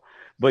dude, bro.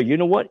 But you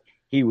know what?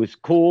 He was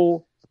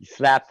cool. He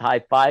slapped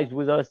high fives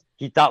with us.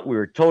 He thought we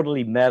were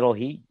totally metal.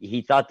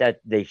 He thought that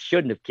they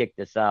shouldn't have kicked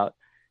us out,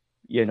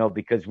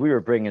 because we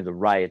were bringing the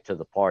riot to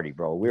the party,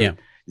 bro.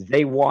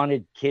 They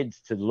wanted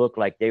kids to look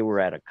like they were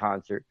at a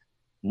concert.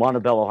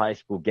 Montebello High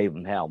School gave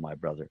them hell, my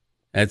brother.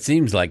 That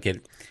seems like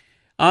it.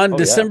 On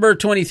December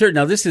 23rd,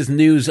 now this is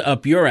news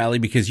up your alley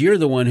because you're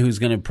the one who's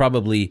going to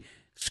probably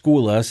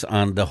school us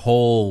on the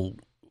whole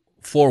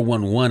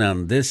 411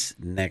 on this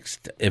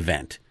next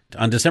event.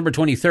 On December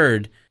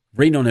 23rd,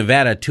 Reno,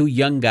 Nevada, 2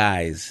 young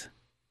guys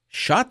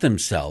shot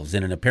themselves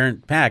in an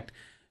apparent pact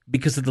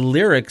because of the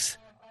lyrics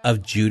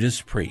of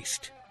Judas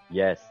Priest.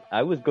 Yes,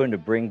 I was going to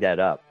bring that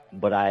up,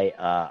 but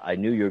I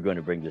knew you were going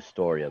to bring the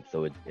story up,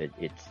 so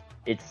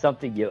it's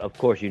something. Of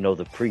course,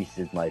 the Priest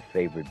is my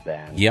favorite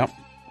band. Yep.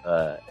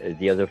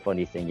 The other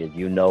funny thing is,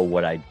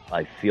 what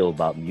I feel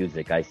about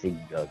music. I think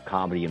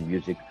comedy and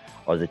music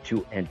are the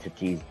 2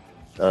 entities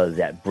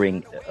that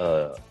bring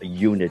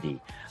unity,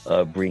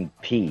 bring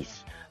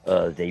peace.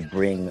 They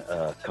bring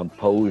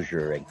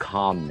composure and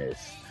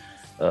calmness.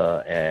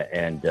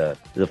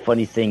 The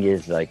funny thing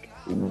is, like,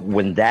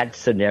 when that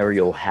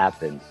scenario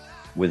happened,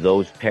 with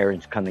those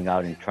parents coming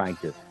out and trying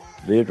to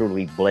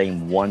literally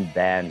blame one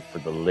band for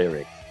the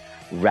lyrics,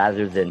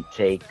 rather than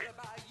take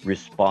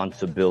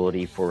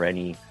responsibility for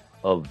any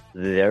of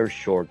their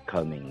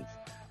shortcomings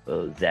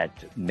that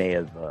may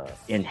have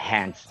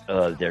enhanced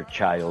their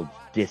child's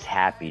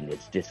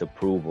dishappiness,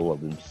 disapproval of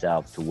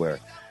himself, to where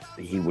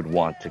he would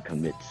want to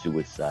commit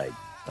suicide.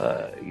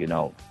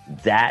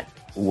 That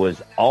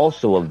was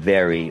also a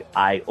very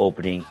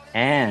eye-opening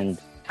and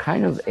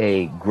kind of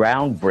a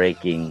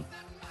groundbreaking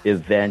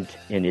event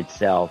in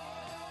itself,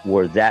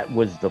 where that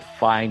was the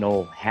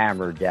final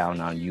hammer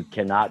down on you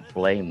cannot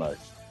blame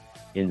us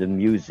in the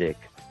music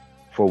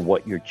for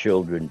what your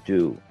children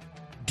do.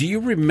 Do you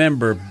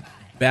remember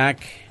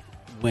back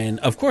when,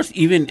 of course,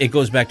 even it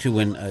goes back to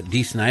when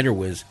Dee Snider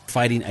was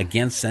fighting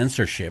against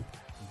censorship,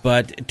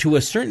 but to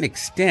a certain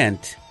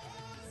extent,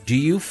 do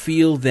you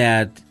feel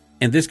that,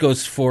 and this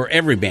goes for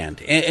every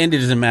band, and it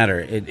doesn't matter,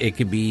 it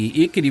could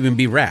even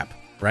be rap,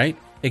 right?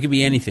 It could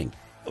be anything.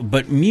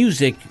 But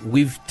music,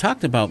 we've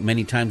talked about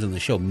many times on the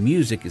show,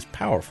 music is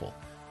powerful.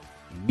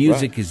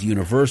 Music is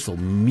universal.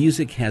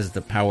 Music has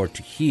the power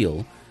to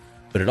heal,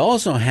 but it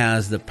also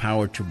has the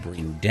power to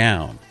bring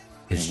down.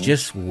 It's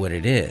just what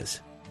it is.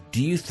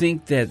 Do you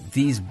think that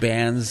these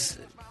bands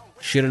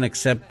shouldn't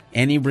accept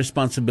any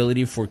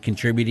responsibility for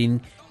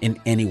contributing in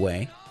any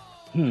way?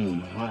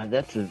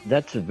 That's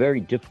a very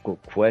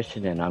difficult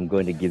question, and I'm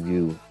going to give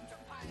you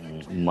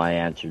my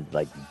answer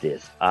like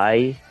this.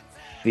 I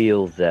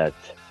feel that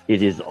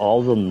it is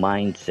all the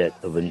mindset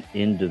of an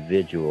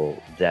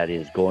individual that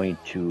is going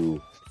to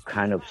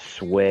kind of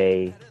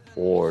sway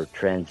or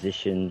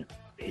transition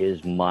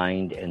his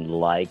mind and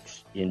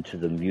likes into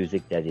the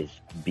music that is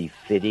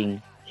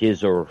befitting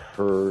his or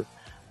her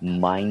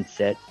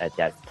mindset at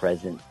that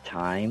present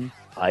time.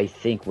 I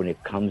think when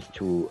it comes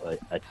to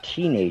a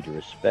teenager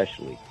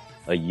especially,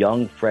 a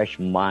young, fresh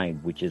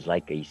mind, which is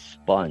like a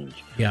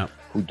sponge,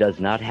 who does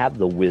not have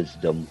the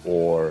wisdom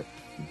or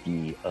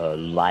the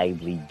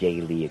lively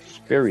daily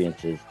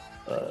experiences,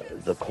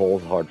 the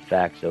cold hard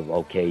facts of,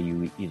 okay,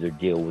 you either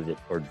deal with it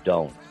or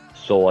don't.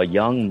 So a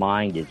young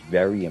mind is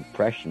very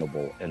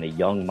impressionable, and a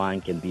young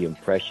mind can be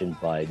impressioned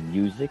by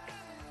music,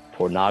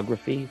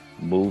 pornography,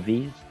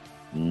 movies,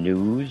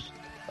 news,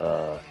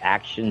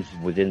 actions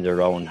within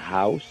their own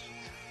house,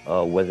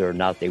 whether or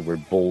not they were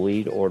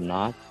bullied or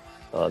not,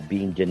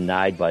 being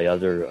denied by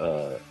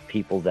other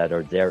people that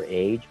are their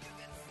age.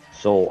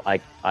 So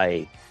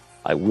I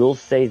will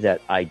say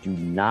that I do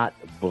not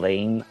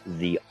blame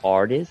the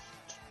artists.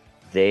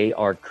 They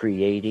are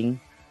creating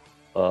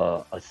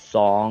a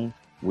song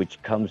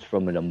which comes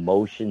from an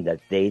emotion that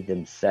they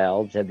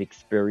themselves have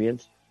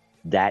experienced.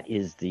 That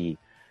is the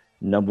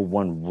number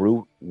one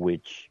root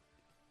which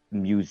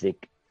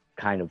music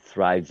kind of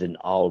thrives in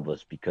all of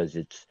us, because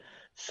it's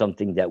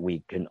something that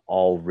we can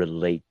all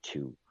relate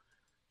to.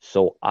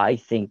 So I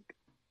think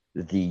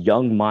the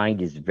young mind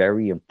is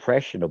very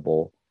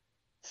impressionable.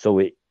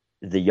 So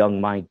the young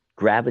mind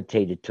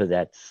gravitated to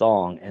that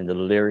song, and the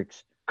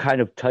lyrics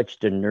kind of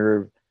touched a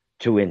nerve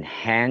to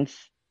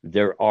enhance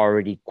their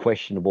already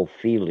questionable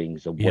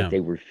feelings of what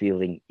they were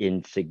feeling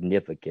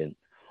insignificant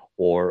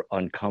or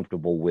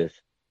uncomfortable with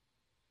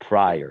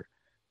prior.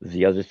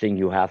 The other thing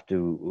you have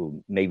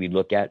to maybe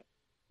look at,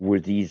 were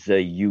these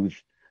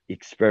youth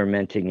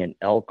experimenting in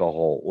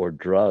alcohol or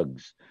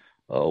drugs?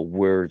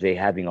 Were they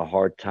having a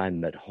hard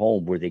time at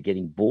home? Were they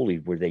getting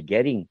bullied? Were they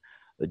getting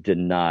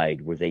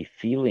denied? Were they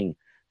feeling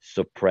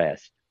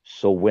suppressed?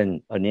 So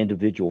when an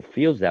individual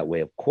feels that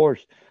way, of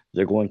course,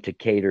 they're going to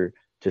cater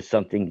to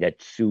something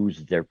that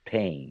soothes their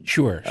pain.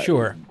 Sure.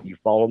 You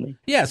follow me?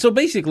 Yeah, so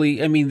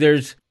basically, I mean,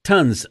 there's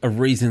tons of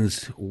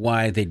reasons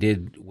why they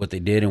did what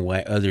they did and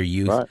why other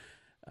youth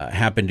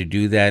happen to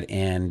do that,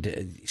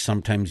 and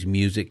sometimes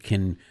music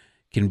can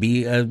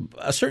be a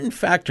certain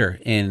factor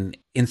in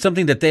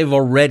something that they've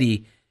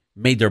already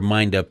made their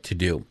mind up to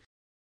do.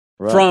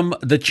 Right. From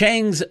the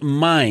Chang's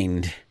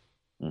mind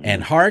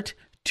and heart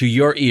to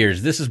your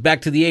ears, this is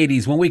Back to the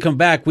 80s. When we come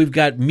back, we've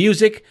got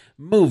music,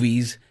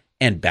 movies,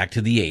 and Back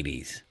to the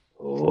 80s.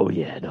 Oh,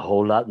 yeah, and a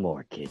whole lot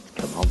more, kids.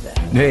 Come on back.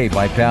 Hey,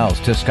 my pals,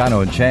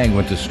 Toscano and Chang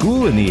went to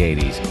school in the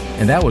 80s,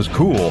 and that was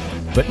cool.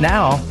 But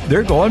now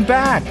they're going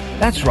back.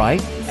 That's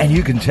right. And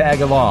you can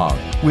tag along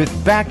with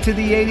Back to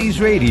the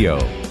 80s Radio.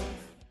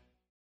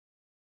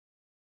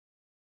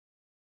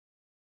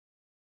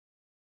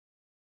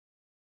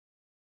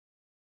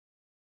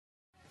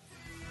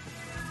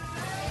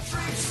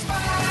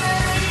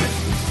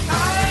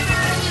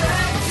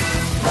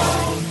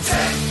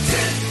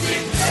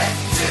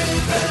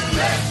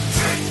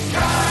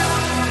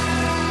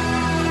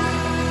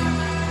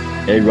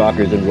 Hey,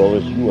 rockers and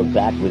rollers, you are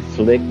back with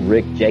Slick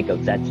Rick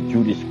Jacobs. That's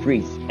Judas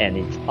Priest, and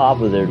it's off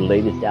of their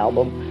latest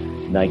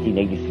album,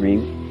 1983,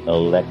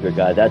 Electric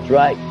Eye. That's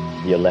right,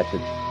 the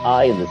electric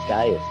eye in the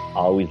sky is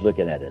always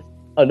looking at us.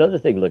 Another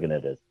thing looking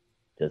at us,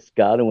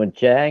 Toscano and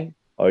Chang,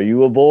 are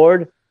you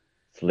aboard?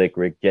 Slick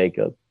Rick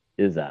Jacobs,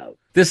 is out.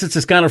 This is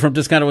Toscano from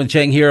Toscano and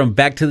Chang here on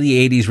Back to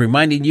the 80s,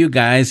 reminding you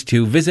guys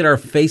to visit our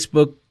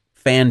Facebook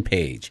fan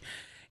page.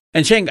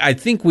 And Chang, I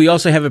think we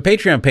also have a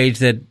Patreon page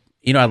that,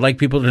 I'd like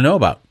people to know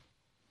about.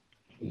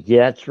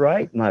 Yeah, that's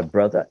right, my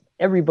brother.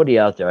 Everybody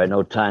out there, I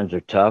know times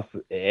are tough.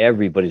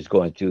 Everybody's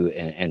going through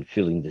and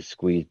feeling the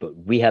squeeze, but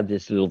we have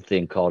this little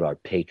thing called our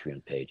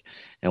Patreon page,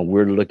 and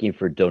we're looking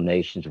for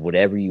donations,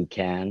 whatever you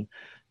can,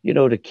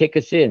 to kick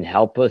us in,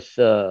 help us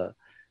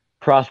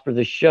prosper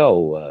the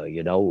show.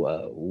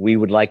 We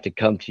would like to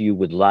come to you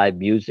with live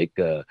music,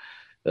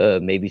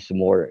 maybe some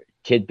more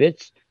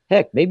tidbits.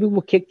 Heck, maybe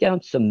we'll kick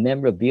down some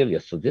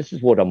memorabilia. So this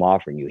is what I'm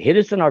offering you. Hit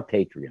us on our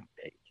Patreon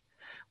page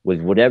with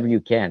whatever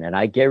you can, and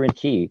I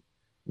guarantee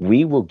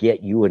we will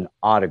get you an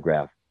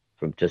autograph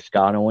from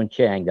Toscano and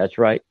Chang. That's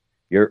right.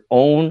 Your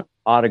own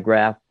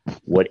autograph,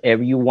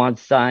 whatever you want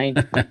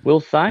signed,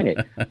 we'll sign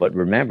it. But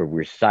remember,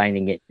 we're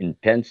signing it in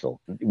pencil.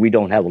 We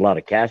don't have a lot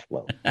of cash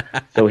flow.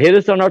 So hit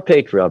us on our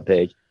Patreon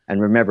page.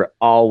 And remember,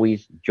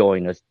 always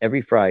join us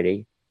every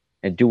Friday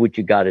and do what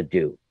you got to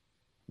do.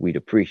 We'd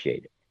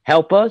appreciate it.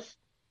 Help us,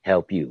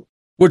 help you.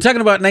 We're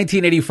talking about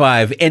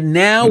 1985, and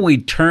now we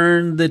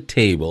turn the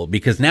table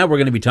because now we're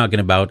going to be talking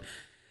about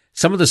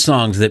some of the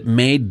songs that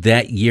made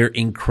that year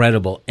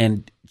incredible.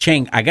 And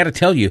Chang, I got to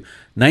tell you,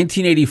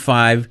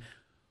 1985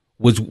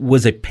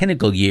 was a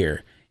pinnacle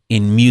year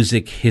in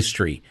music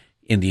history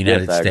in the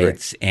United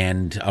States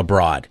and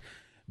abroad,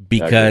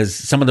 because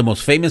some of the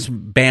most famous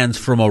bands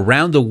from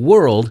around the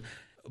world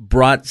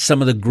brought some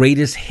of the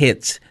greatest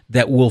hits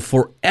that will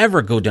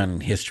forever go down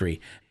in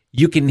history.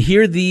 You can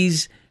hear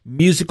these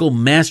musical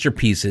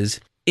masterpieces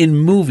in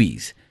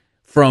movies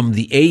from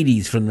the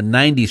 80s, from the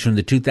 90s, from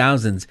the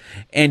 2000s.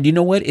 And you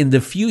know what? In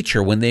the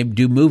future, when they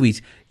do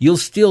movies, you'll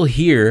still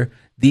hear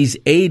these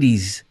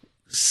 80s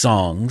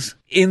songs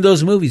in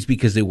those movies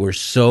because they were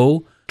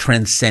so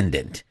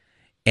transcendent.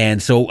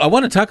 And so I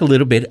want to talk a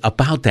little bit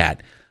about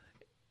that.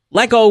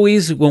 Like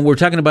always, when we're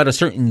talking about a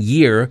certain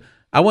year,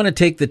 I want to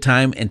take the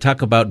time and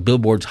talk about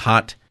Billboard's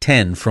Hot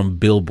 10 from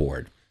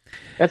Billboard.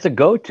 That's a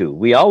go-to.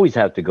 We always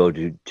have to go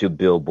to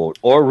Billboard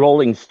or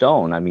Rolling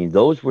Stone. I mean,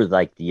 those were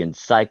like the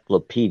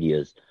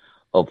encyclopedias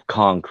of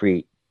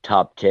concrete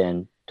top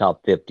 10,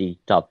 top 50,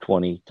 top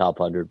 20, top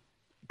 100.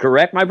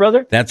 Correct, my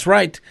brother? That's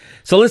right.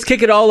 So let's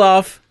kick it all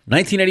off.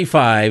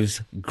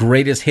 1985's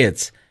greatest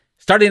hits.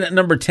 Starting at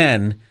number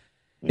 10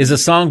 is a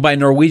song by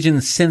Norwegian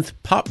synth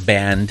pop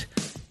band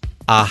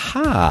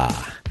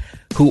Aha,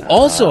 who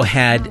also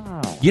had,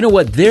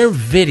 their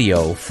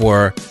video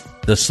for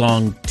the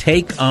song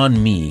Take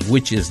On Me,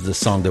 which is the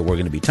song that we're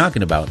going to be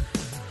talking about,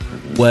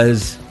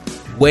 was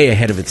way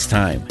ahead of its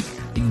time.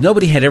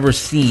 Nobody had ever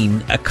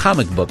seen a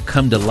comic book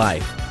come to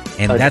life.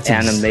 And that's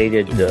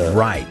animated,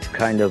 right?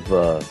 Kind of,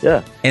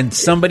 yeah. And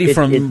somebody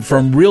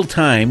from real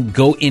time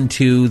go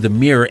into the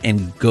mirror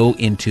and go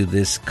into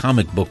this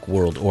comic book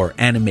world or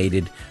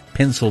animated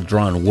pencil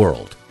drawn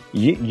world.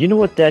 You know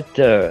what that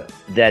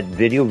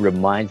video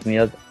reminds me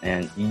of?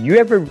 And you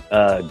ever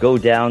go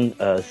down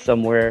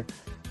somewhere,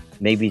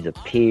 maybe the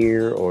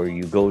pier, or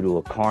you go to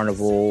a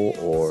carnival,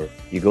 or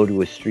you go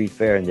to a street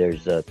fair, and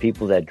there's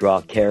people that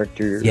draw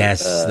characters.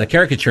 Yes, the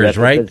caricatures,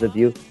 right? Of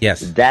you.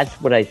 Yes. That's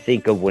what I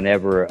think of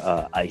whenever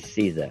I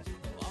see that.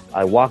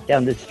 I walk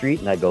down the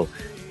street and I go,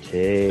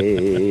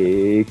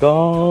 take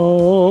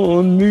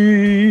on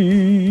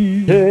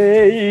me,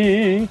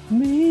 take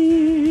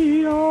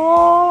me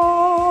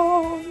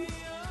on,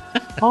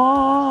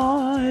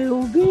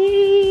 I'll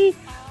be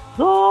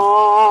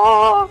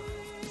the...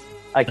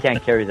 I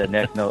can't carry the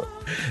next note.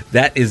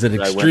 That is an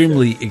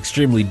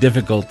extremely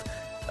difficult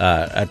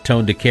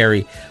tone to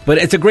carry, but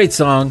it's a great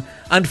song.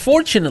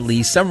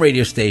 Unfortunately, some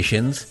radio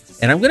stations,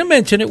 and I'm going to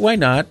mention it, why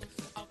not?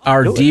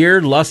 Our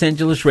dear Los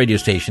Angeles radio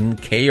station,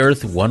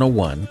 K-Earth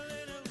 101,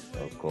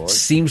 of course,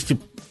 seems to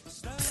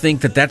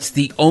think that that's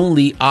the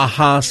only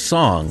Aha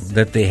song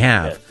that they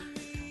have. Yes.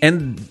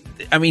 And,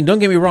 I mean, don't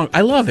get me wrong,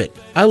 I love it.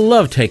 I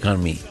love Take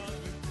On Me.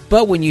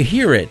 But when you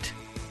hear it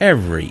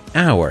every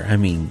hour, I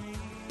mean,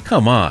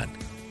 come on.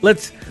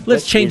 Let's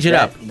change it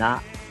up.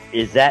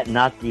 Is that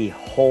not the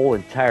whole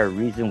entire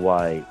reason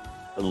why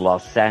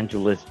Los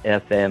Angeles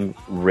FM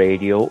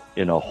radio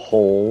in a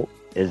whole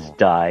has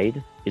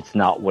died? It's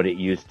not what it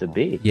used to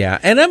be. Yeah,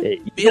 and I'm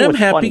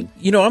happy.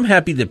 Funny? I'm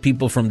happy that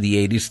people from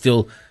the 80s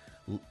still,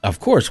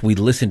 of course, we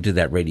listen to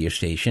that radio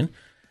station.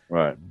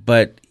 Right.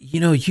 But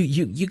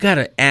you got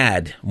to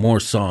add more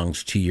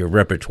songs to your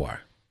repertoire.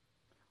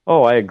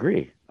 Oh, I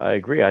agree. I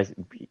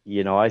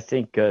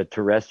think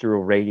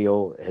terrestrial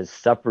radio has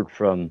suffered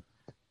from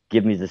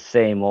give me the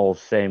same old.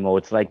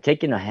 It's like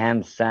taking a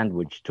ham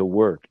sandwich to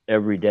work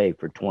every day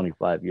for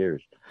 25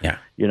 years. Yeah.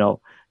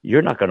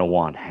 You're not going to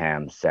want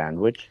ham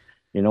sandwich.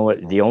 You know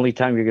what? The only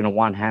time you're going to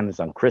want ham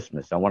is on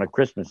Christmas. I want a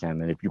Christmas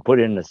ham. And if you put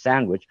it in a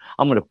sandwich,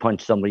 I'm going to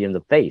punch somebody in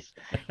the face.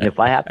 And if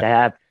I have to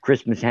have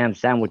Christmas ham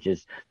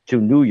sandwiches to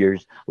New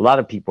Year's, a lot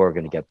of people are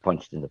going to get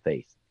punched in the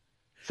face.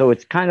 So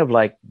it's kind of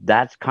like,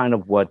 that's kind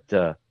of what,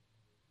 to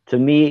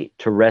me,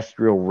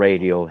 terrestrial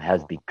radio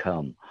has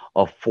become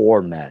a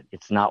format.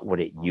 It's not what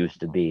it used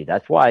to be.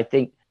 That's why I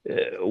think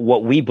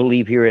what we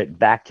believe here at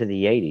Back to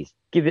the 80s.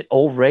 Give it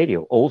old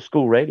radio, old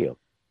school radio.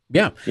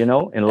 Yeah. You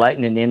know,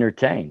 enlighten and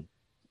entertain.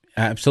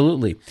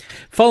 Absolutely.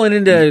 Falling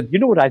into... You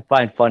know what I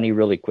find funny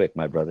really quick,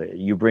 my brother?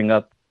 You bring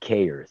up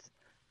K-Earth.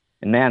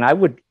 And man, I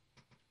would...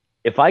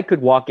 If I could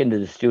walk into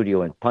the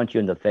studio and punch you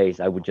in the face,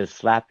 I would just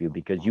slap you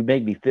because you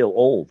make me feel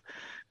old.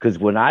 Because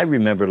when I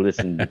remember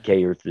listening to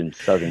K-Earth in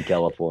Southern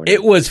California...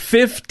 It was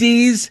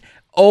 50s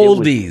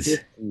oldies.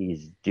 It was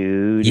 50s,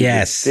 dude.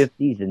 Yes. It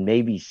was 50s and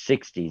maybe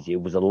 60s.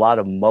 It was a lot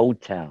of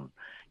Motown.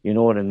 You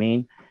know what I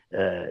mean?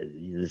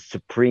 The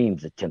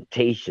Supremes, the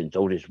Temptations,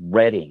 Otis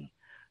Redding.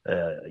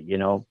 You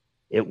know,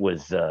 it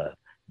was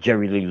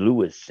Jerry Lee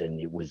Lewis and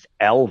it was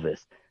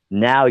Elvis.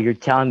 Now you're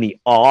telling me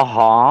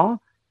Aha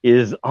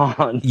is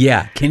on.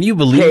 Yeah, can you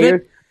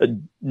believe it?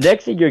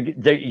 Next thing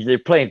they're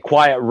playing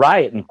Quiet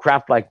Riot and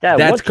crap like that.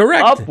 That's What's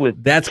correct. Up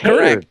with That's K-Earth,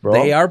 correct. bro?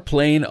 They are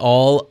playing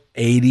all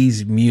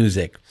 80s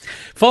music.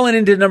 Falling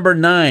into number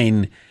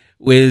 9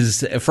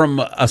 was from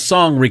a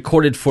song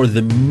recorded for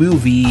the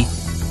movie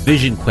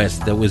Vision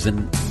Quest that was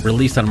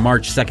released on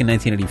March 2nd,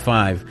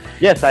 1985.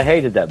 Yes, I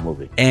hated that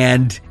movie.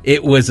 And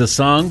it was a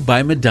song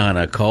by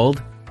Madonna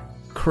called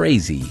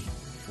Crazy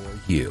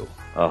for You.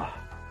 Oh,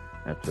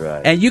 that's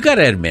right. And you got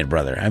to admit,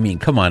 brother, I mean,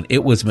 come on,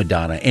 it was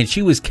Madonna. And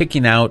she was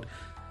kicking out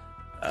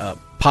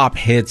pop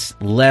hits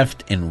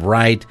left and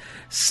right.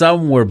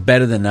 Some were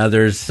better than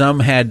others. Some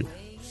had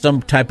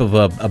some type of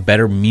a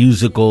better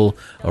musical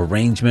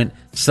arrangement.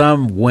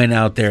 Some went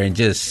out there and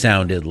just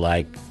sounded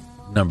like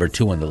number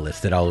 2 on the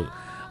list that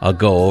I'll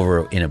go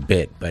over in a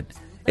bit. But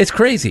it's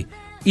crazy.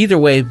 Either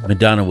way,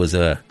 Madonna was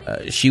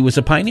she was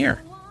a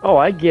pioneer. Oh,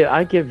 I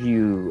give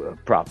you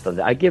props on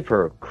that. I give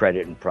her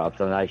credit and props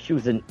on that. She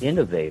was an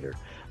innovator.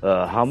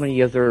 How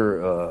many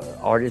other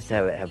artists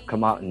have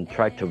come out and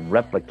tried to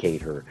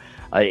replicate her?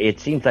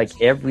 It seems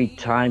like every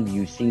time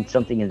you've seen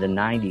something in the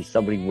 90s,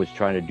 somebody was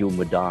trying to do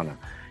Madonna.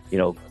 You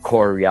know,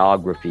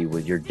 choreography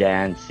with your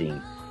dancing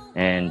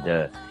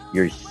and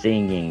your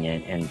singing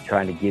and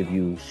trying to give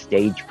you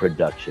stage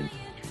production.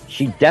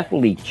 She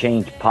definitely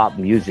changed pop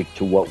music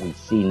to what we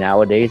see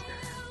nowadays.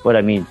 But,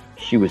 I mean,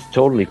 she was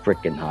totally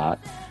freaking hot.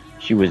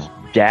 She was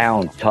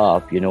down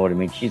tough, you know what I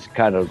mean? She's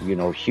kind of, you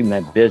know, she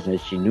meant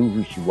business. She knew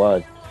who she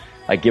was.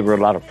 I give her a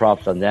lot of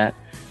props on that.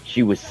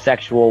 She was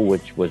sexual,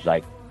 which was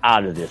like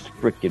out of this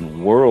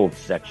freaking world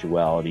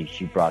sexuality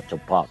she brought to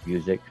pop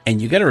music.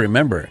 And you got to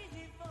remember,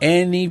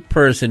 any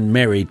person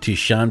married to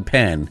Sean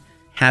Penn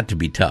had to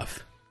be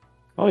tough.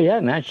 Oh,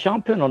 yeah, man.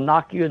 Sean Penn will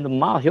knock you in the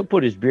mouth. He'll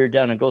put his beer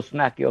down and go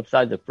smack you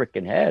upside the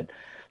freaking head.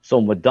 So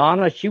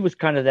Madonna, she was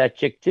kind of that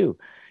chick, too.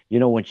 You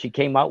know, when she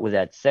came out with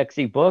that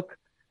sexy book,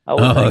 I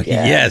was like,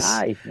 yeah, yes.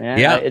 Nice, man.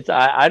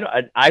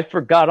 Yeah. I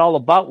forgot all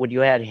about when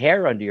you had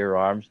hair under your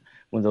arms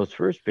when those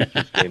first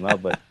pictures came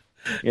out. But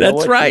you know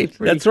That's what? right.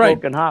 That's right.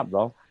 Smoking hot,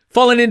 bro.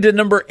 Falling into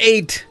number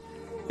 8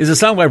 is a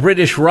song by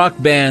British rock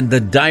band The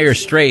Dire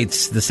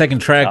Straits, the second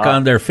track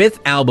on their 5th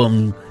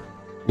album,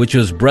 which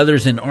was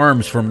Brothers in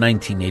Arms from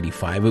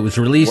 1985. It was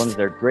released... One of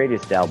their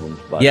greatest albums,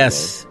 by the way.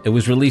 Yes, it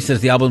was released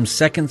as the album's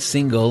second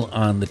single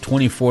on the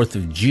 24th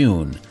of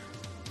June,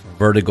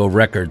 Vertigo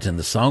Records, and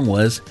the song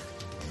was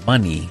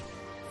Money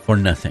for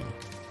Nothing.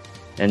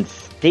 And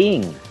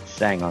Sting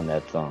sang on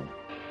that song.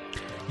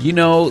 You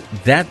know,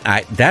 that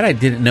I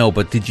didn't know,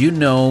 but did you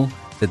know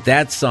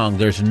that song,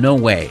 there's no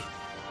way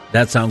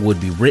that song would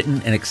be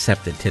written and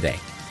accepted today?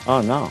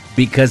 Oh, no.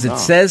 Because it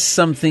says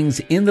some things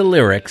in the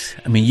lyrics.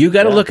 I mean, you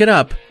got to look it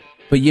up.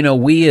 But, you know,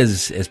 we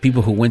as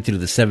people who went through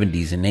the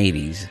 70s and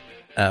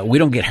 80s, we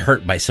don't get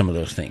hurt by some of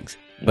those things.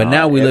 But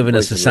now we live in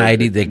a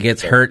society that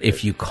gets hurt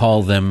if you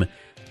call them,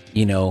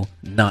 you know,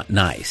 not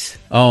nice.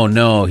 Oh,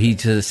 no, he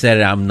just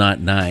said I'm not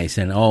nice.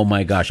 And, oh,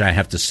 my gosh, I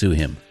have to sue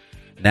him.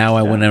 Now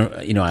I want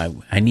to, you know,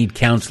 I need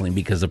counseling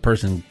because the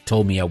person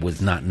told me I was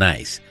not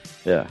nice.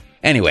 Yeah.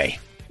 Anyway.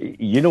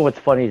 You know what's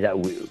funny that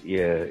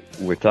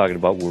we're talking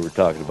about what we're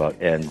talking about.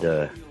 And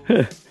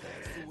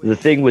the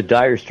thing with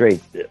Dire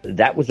Straits,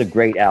 that was a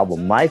great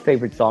album. My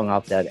favorite song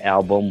off that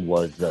album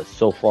was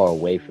So Far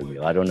Away From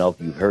You. I don't know if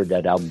you've heard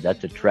that album.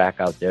 That's a track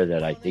out there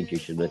that I think you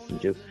should listen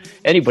to.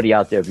 Anybody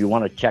out there, if you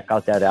want to check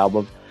out that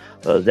album,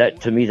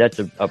 that to me, that's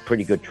a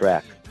pretty good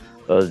track.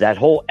 That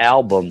whole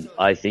album,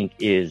 I think,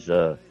 is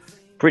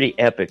pretty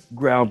epic,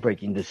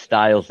 groundbreaking. The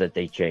styles that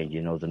they change,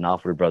 you know, the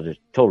Knopfler brothers,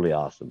 totally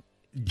awesome.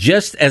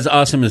 Just as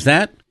awesome as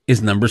that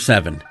is number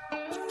 7.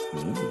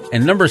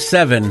 And number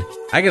 7,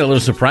 I got a little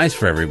surprise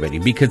for everybody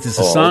because it's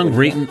a song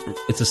written.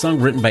 It's a song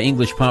written by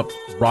English pop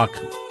rock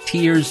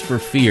Tears for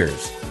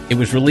Fears. It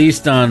was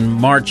released on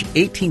March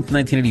 18th,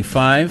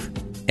 1985,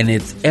 and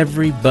it's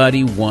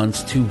Everybody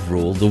Wants to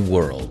Rule the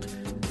World.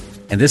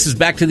 And this is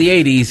back to the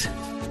 80s.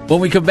 When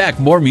we come back,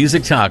 more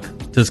music talk.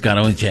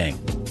 Toscano and Chang.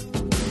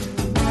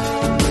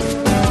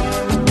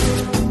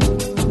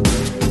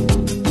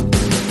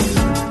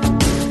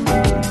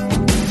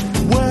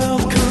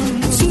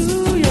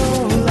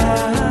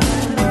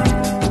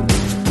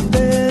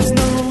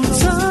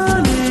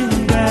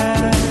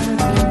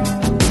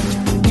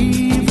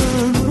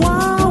 Even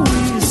while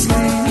we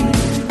sleep,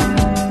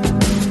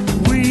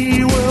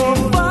 we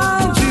will find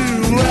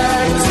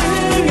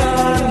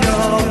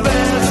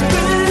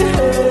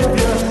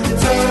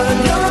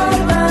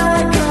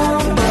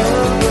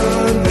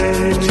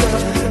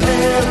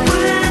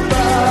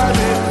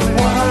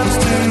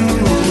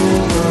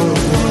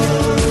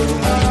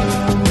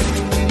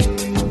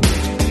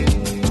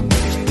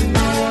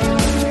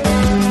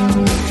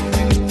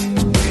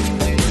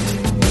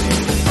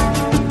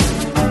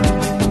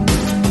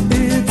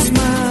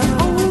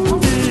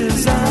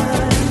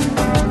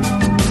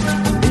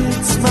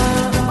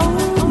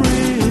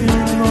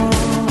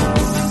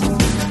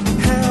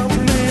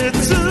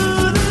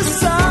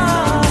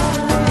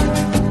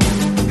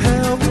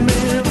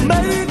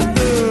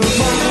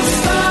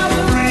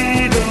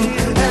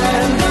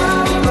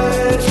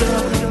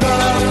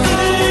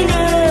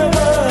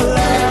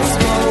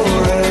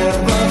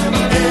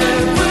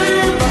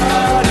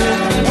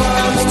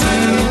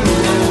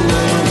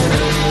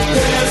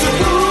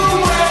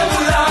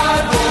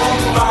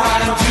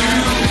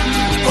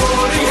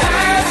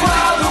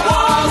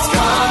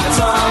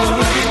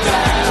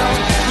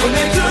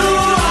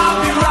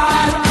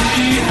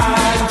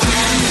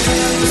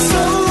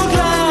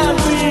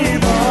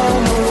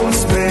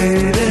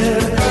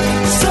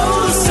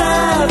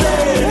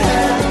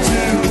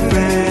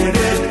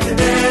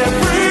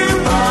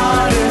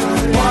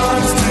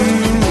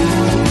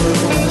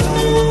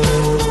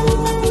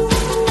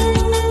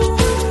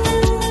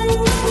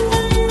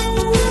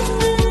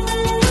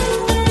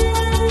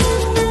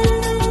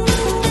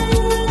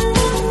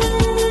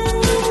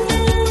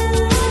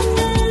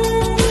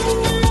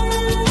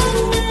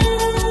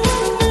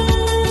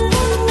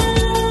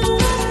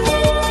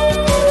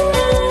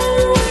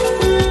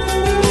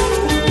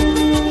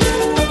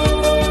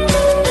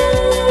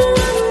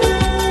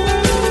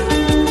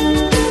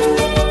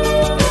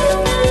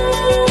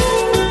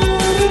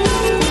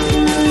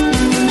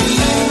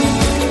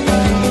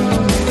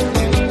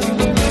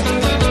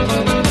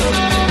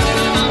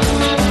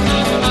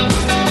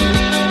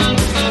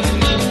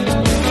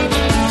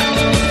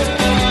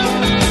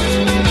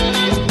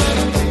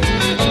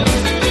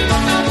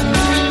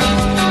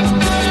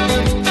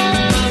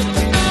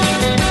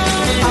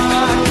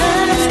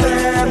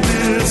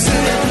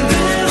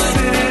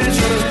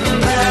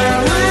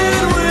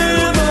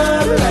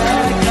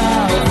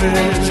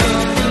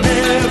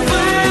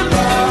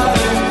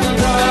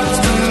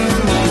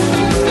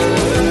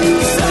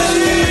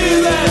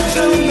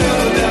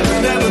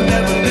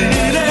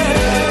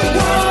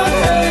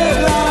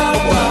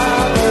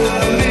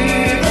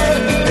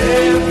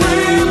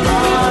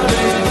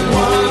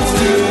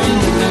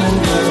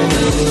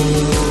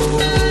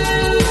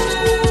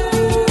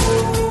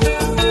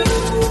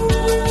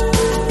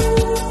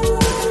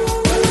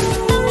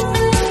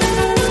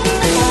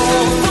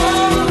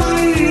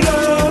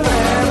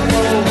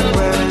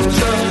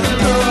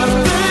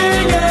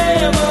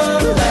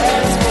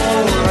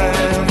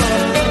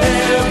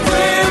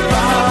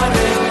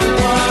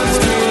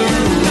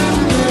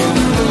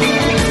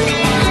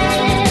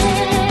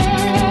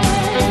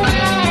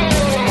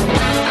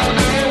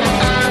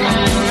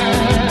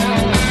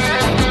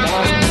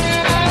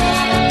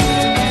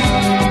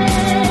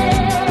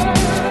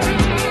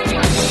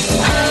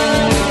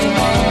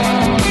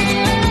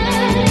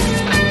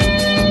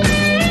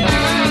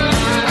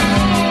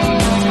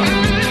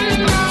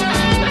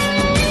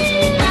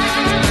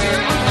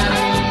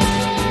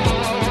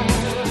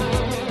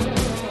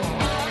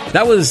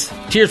That was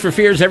Tears for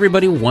Fears,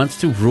 Everybody Wants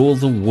to Rule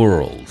the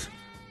World.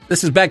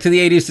 This is Back to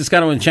the 80s.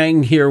 Toscano and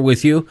Chang here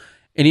with you.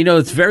 And you know,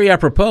 it's very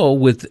apropos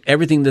with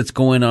everything that's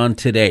going on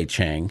today,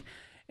 Chang.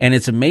 And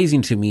it's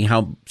amazing to me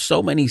how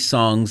so many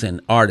songs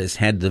and artists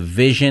had the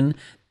vision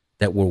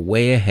that were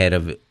way ahead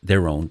of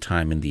their own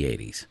time in the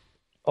 80s.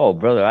 Oh,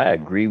 brother, I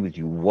agree with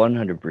you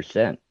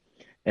 100%.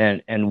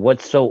 And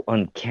what's so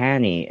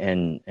uncanny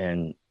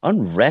and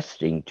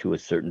unresting to a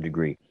certain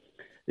degree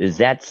is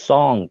that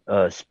song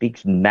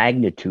speaks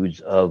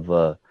magnitudes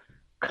of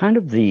kind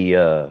of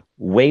the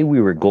way we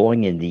were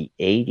going in the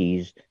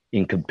 80s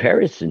in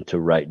comparison to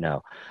right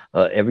now.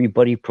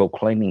 Everybody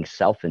proclaiming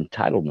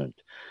self-entitlement.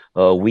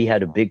 We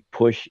had a big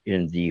push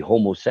in the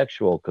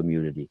homosexual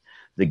community.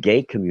 The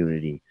gay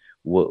community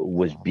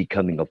was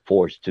becoming a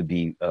force to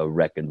be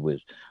reckoned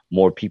with.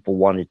 More people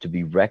wanted to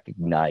be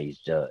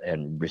recognized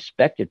and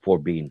respected for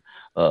being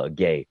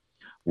gay.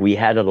 We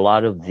had a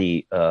lot of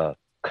the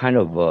kind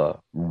of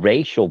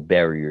racial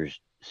barriers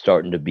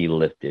starting to be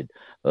lifted.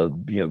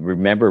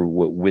 Remember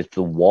with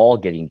the wall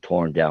getting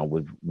torn down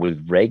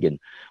with Reagan,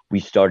 we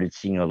started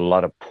seeing a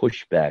lot of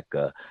pushback,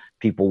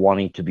 people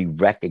wanting to be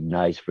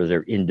recognized for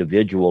their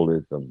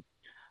individualism.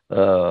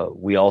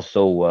 We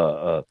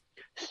also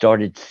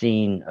started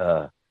seeing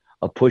a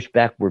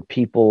pushback where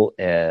people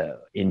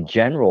in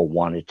general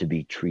wanted to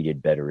be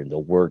treated better in the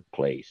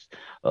workplace.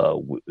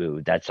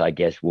 That's, I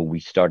guess, when we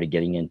started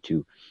getting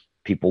into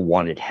people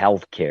wanted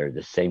health care,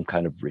 the same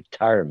kind of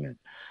retirement.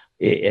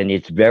 And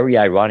it's very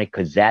ironic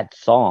because that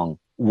song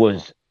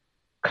was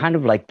kind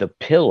of like the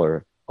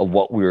pillar of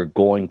what we were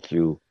going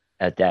through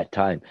at that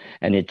time.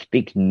 And it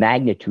speaks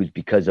magnitudes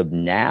because of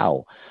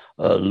now.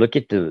 Look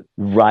at the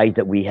rise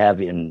that we have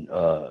in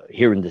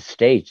here in the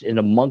States and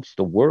amongst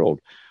the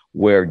world,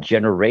 where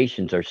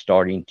generations are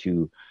starting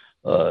to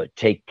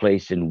take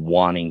place in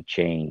wanting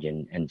change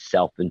and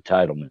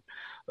self-entitlement.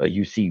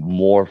 You see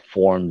more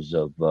forms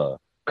of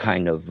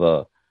kind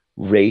of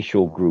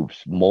racial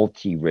groups,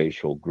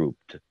 multiracial groups.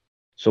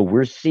 So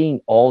we're seeing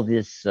all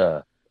this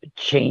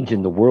change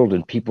in the world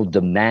and people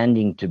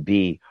demanding to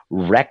be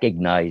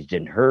recognized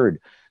and heard,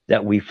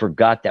 that we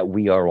forgot that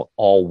we are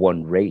all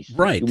one race,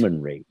 right?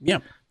 Human race. Yeah.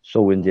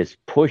 So in this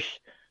push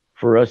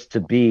for us to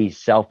be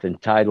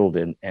self-entitled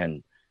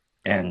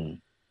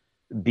and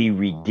be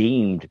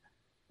redeemed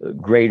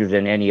greater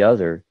than any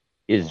other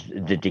is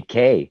the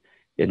decay.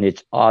 And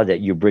it's odd that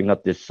you bring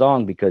up this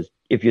song, because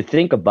if you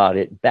think about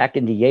it, back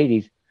in the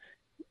 80s,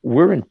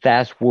 we're in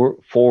fast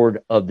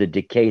forward of the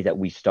decay that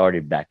we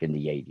started back in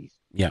the 80s.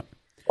 Yeah.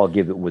 I'll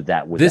give it with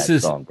that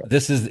song. Brother.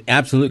 This is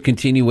absolute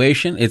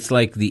continuation. It's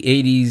like the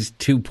 80s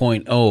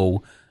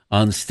 2.0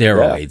 on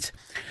steroids.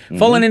 Yeah.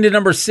 Falling into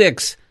number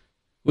 6,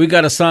 we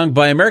got a song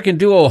by American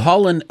duo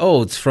Hall &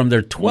 Oates from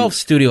their 12th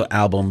studio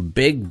album,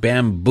 Big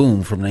Bam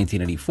Boom, from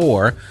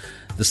 1984.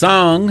 The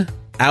song,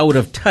 Out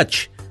of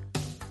Touch,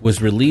 was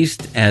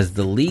released as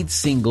the lead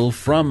single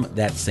from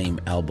that same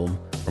album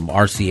from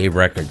RCA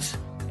Records.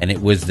 And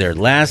it was their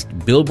last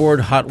Billboard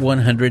Hot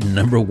 100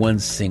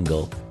 #1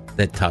 single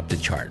that topped the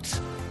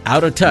charts.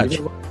 Out of Touch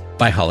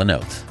by Hall &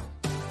 Oates.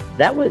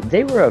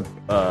 They were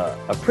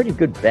a pretty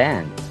good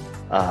band.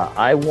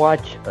 I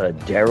watch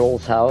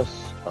Daryl's House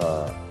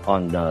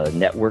on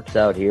networks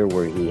out here,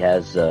 where he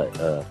has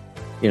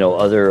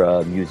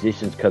other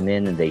musicians come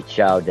in and they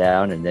chow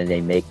down and then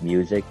they make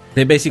music.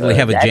 They basically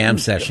have a jam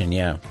session.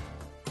 Yeah,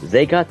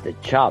 they got the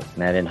chops,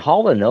 man. And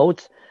Hall &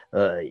 Oates,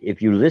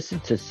 if you listen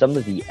to some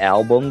of the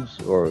albums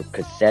or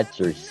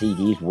cassettes or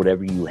CDs,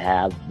 whatever you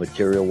have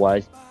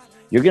material-wise,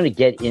 you're going to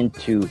get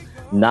into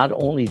not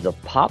only the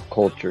pop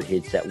culture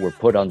hits that were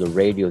put on the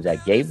radio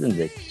that gave them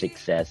the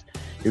success.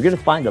 You're going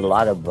to find a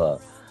lot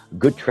of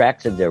good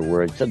tracks in there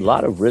where it's a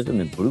lot of rhythm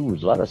and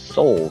blues, a lot of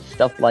soul,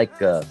 stuff like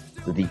the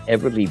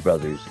Everly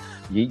Brothers.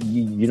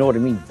 You know what I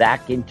mean?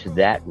 Back into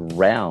that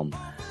realm.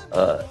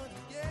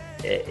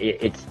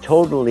 It's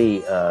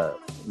totally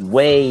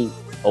way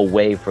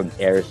away from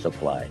Air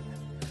Supply.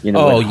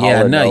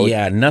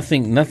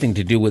 Nothing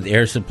to do with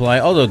Air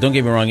Supply. Although, don't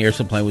get me wrong, Air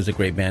Supply was a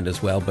great band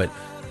as well. But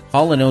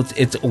Hall & Oates,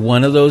 it's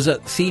one of those.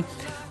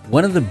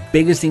 One of the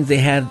biggest things they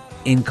had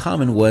in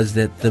common was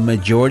that the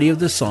majority of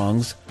the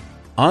songs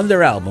on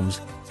their albums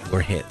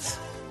were hits.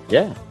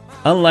 Yeah.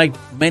 Unlike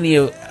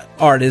many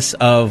artists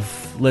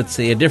of, let's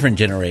say, a different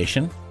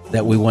generation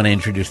that we want to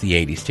introduce the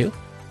 80s to,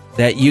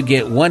 that you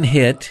get one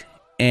hit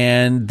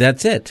and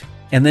that's it.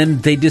 And then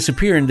they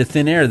disappear into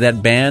thin air.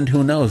 That band,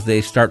 who knows,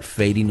 they start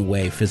fading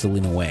away,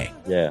 fizzling away.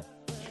 Yeah.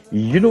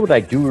 You know what I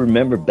do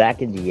remember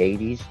back in the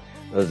 80s?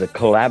 The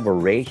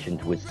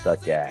collaborations with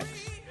such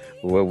acts,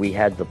 where we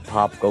had the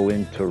pop go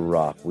into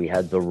rock. We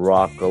had the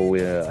rock go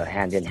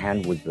hand in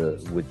hand with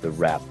the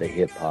rap, the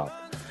hip hop.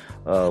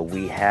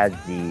 We had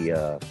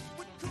the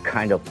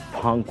kind of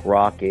punk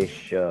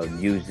rockish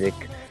music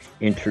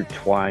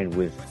intertwined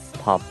with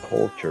pop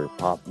culture,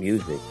 pop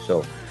music.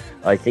 So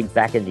I think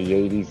back in the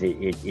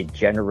 80s, it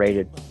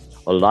generated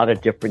a lot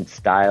of different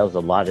styles,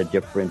 a lot of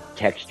different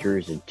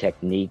textures and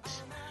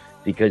techniques.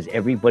 because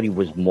everybody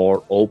was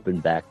more open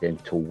back then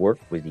to work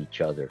with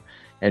each other,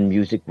 and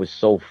music was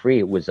so free.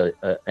 It was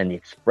an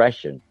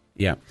expression.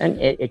 Yeah. And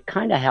it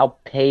kind of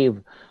helped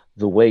pave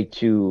the way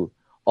to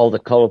all the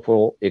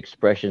colorful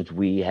expressions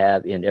we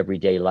have in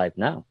everyday life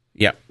now.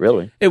 Yeah.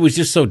 Really. It was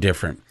just so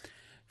different.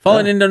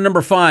 Falling into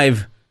number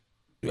 5,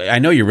 I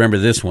know you remember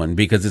this one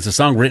because it's a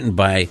song written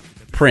by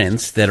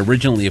Prince that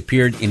originally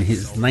appeared in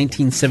his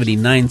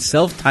 1979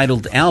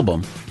 self-titled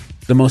album.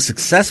 The most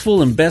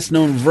successful and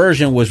best-known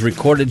version was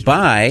recorded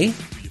by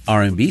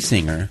R&B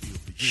singer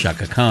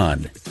Chaka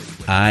Khan.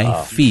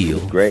 I Feel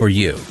For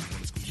You.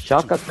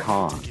 Chaka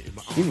Khan,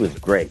 she was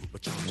great.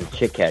 The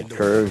chick had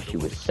curves. She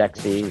was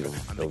sexy.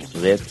 Those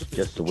lips,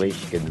 just the way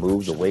she could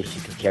move, the way she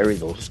could carry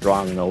those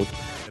strong notes,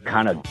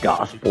 kind of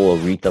gospel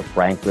Aretha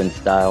Franklin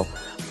style,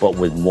 but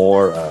with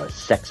more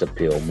sex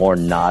appeal, more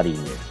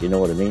naughtiness. You know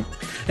what I mean?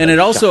 And it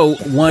also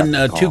won 2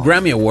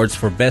 Grammy Awards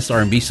for Best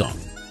R&B Song.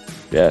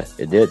 Yeah,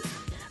 it did.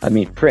 I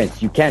mean,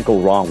 Prince, you can't go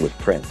wrong with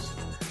Prince.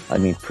 I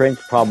mean, Prince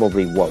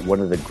probably, one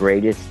of the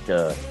greatest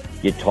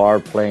guitar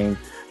playing,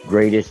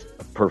 greatest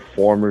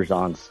performers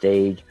on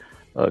stage,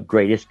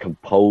 greatest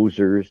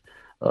composers,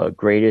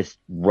 greatest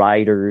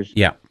writers.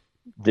 Yeah.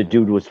 The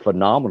dude was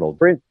phenomenal.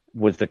 Prince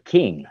was the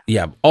king.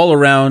 Yeah, all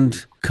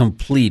around,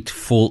 complete,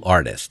 full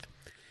artist.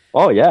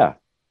 Oh, yeah.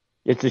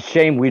 It's a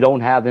shame we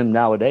don't have him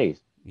nowadays.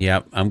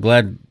 Yeah, I'm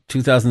glad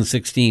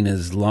 2016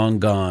 is long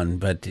gone,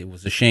 but it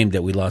was a shame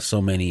that we lost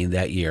so many in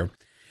that year.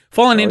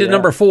 Falling into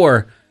number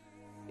 4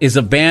 is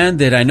a band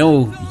that I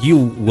know you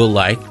will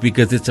like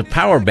because it's a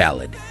power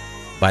ballad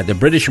by the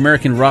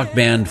British-American rock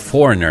band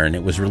Foreigner, and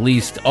it was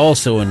released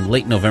also in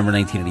late November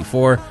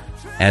 1984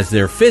 as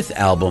their 5th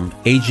album,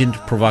 Agent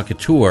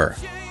Provocateur.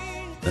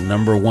 The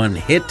number 1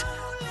 hit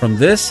from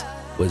this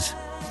was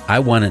I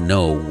Want to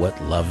Know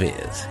What Love Is.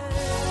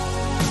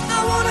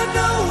 I wanna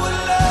know what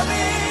love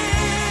is.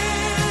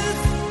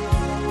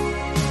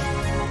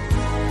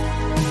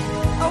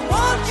 I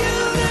want you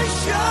to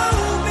show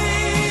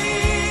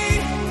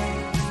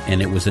me.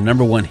 And it was a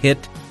number 1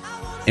 hit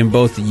in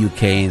both the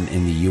UK and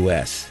in the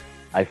US.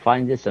 I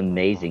find this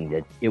amazing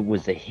that it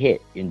was a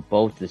hit in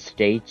both the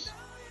States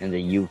and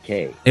the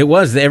UK. It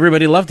was.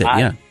 Everybody loved it,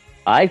 yeah.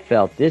 I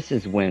felt this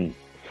is when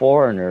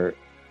Foreigner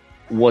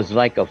was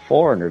like a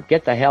foreigner.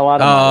 Get the hell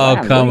out of my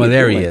land. Oh, come What on. are you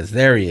There doing? he is.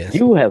 There he is.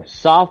 You have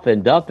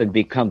softened up and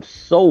become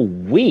so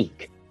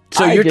weak.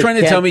 So I you're just trying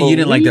to tell can't me you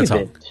didn't like that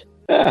believe song? it.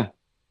 Yeah.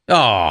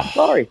 Oh,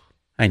 Sorry.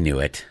 I knew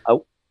it.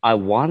 I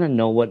want to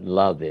know what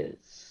love is.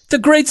 It's a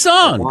great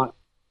song.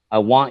 I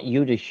want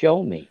you to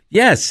show me.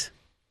 Yes.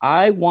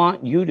 I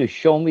want you to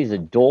show me the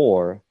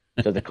door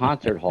to the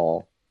concert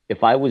hall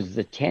if I was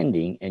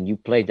attending and you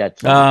played that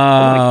Oh,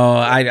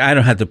 song. I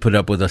don't have to put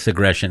up with this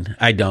aggression.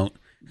 I don't.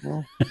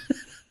 Well,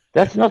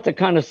 that's not the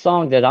kind of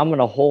song that I'm going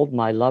to hold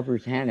my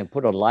lover's hand and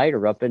put a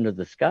lighter up into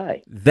the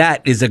sky.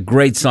 That is a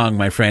great song,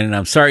 my friend, and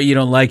I'm sorry you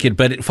don't like it,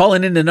 but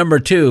falling into number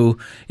 2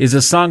 is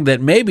a song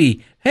that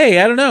maybe, hey,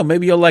 I don't know,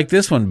 maybe you'll like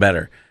this one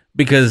better.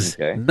 Because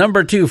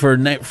number 2 for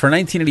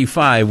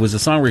 1985 was a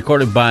song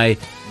recorded by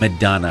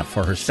Madonna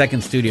for her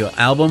 2nd studio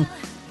album,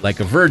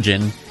 Like a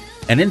Virgin.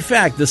 And in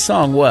fact, the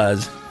song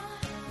was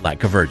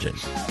Like a Virgin.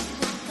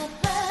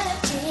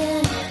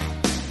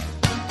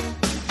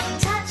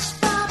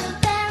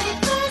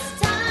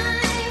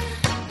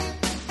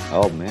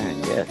 Oh, man,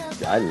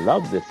 yes. I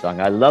love this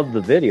song. I love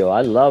the video.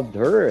 I loved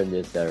her in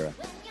this era.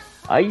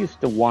 I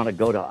used to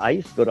go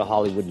to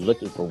Hollywood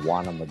looking for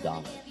Juana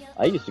Madonna.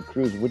 I used to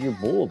cruise Whittier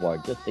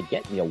Boulevard just to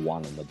get me a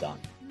Juana Madonna.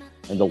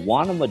 And the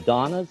Juana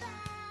Madonnas,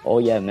 oh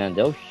yeah, man,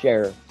 they'll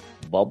share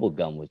bubble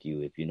gum with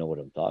you if you know what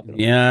I'm talking about.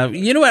 Yeah,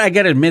 you know what? I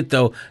got to admit,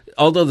 though,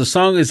 although the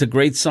song is a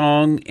great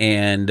song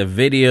and the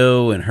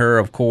video and her,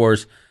 of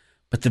course,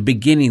 but the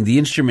beginning, the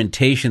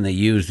instrumentation they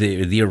use,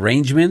 the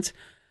arrangements,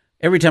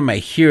 every time I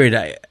hear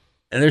it,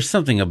 there's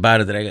something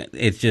about it that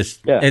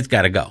it's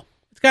got to go.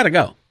 It's got to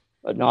go.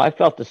 No, I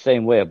felt the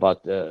same way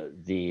about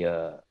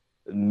the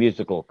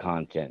musical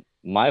content.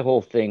 My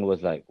whole thing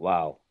was like,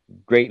 wow,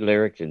 great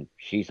lyrics and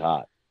she's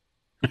hot.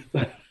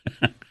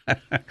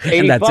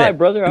 85,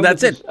 brother. I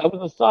was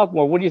a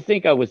sophomore. What do you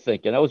think I was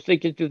thinking? I was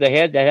thinking through the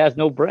head that has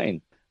no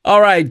brain.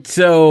 All right,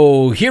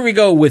 so here we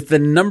go with the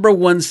number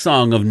 1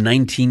 song of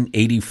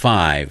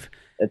 1985.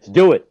 Let's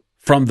do it.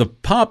 From the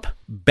pop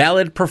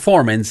ballad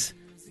performance,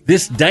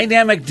 this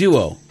dynamic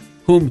duo,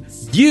 whom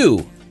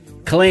you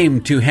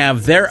claim to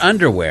have their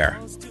underwear,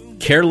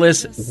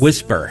 Careless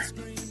Whisper,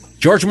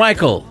 George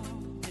Michael,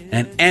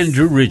 and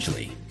Andrew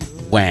Ridgeley,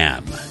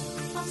 Wham!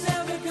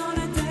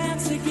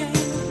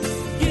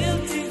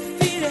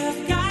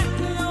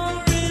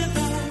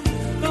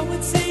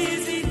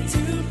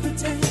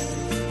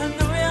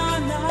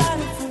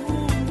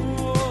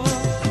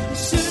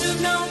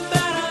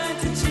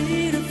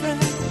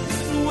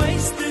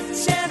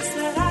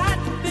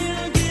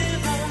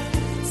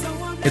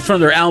 It's from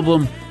their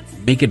album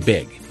Make It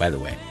Big, by the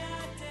way.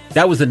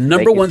 That was the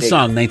number 1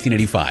 song,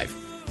 1985.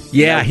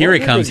 Yeah, now, here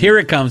it comes. Here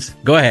it comes.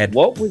 Go ahead.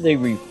 What were they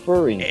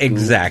referring to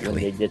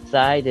exactly when they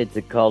decided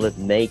to call it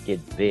Make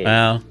It Big?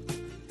 Well,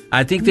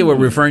 I think they were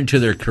referring to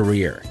their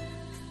career.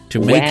 to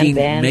Wham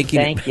Bam, making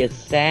thank you,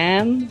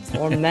 Sam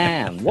or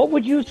ma'am? What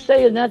would you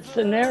say in that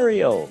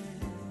scenario?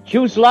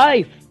 Choose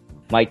life.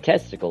 My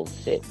testicles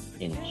sit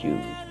in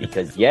choose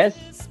because,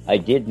 yes, I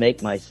did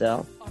make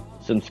myself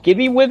some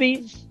skibby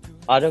wibbies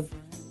out of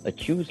a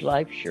Choose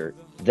Life shirt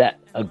that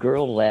a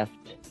girl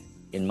left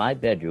in my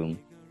bedroom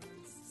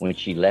when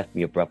she left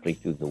me abruptly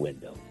through the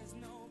window.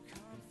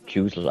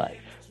 Choose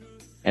life.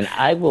 And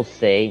I will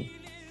say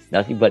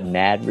nothing but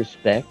mad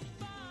respect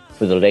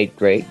for the late,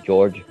 great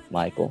George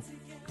Michael.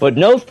 But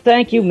no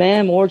thank you,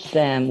 ma'am or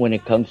Sam, when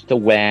it comes to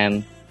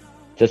Wham.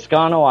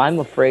 Toscano, I'm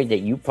afraid that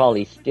you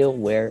probably still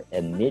wear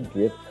a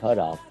midriff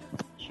cutoff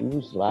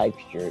Choose Life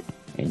shirt.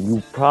 And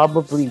you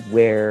probably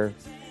wear,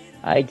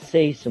 I'd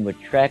say, some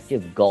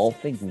attractive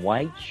golfing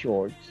white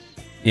shorts.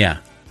 Yeah.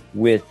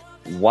 With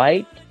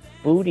white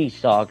booty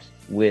socks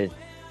with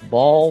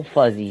ball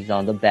fuzzies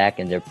on the back,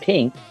 and they're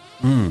pink.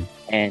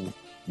 And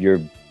your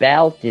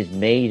belt is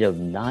made of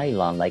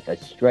nylon, like a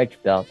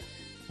stretch belt,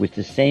 with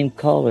the same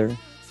color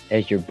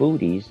as your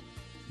booties.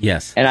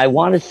 Yes. And I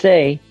want to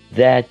say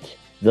that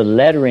the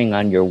lettering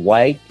on your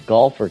white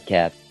golfer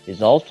cap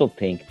is also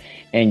pink,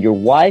 and your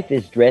wife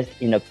is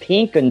dressed in a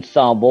pink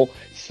ensemble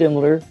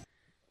similar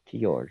to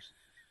yours.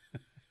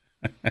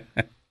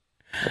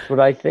 That's what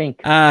I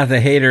think. The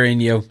hater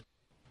in you.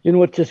 You know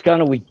what,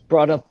 Toscano, we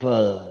brought up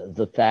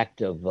the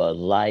fact of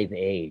Live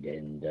Aid,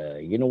 and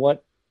you know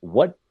what?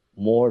 What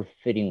more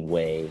fitting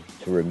way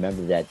to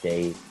remember that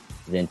day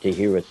than to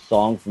hear a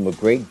song from a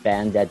great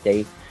band that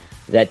day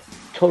that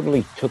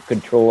totally took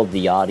control of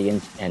the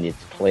audience and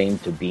its claim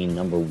to be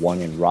number one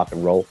in rock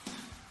and roll?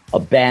 A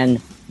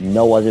band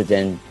no other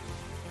than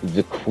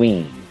the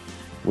Queen,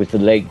 with the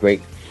late,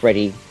 great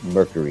Freddie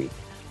Mercury.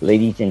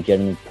 Ladies and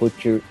gentlemen,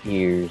 put your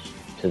ears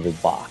to the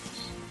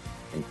box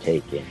and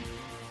take in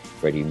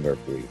Freddie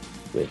Mercury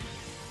with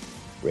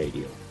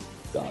Radio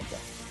Gaga.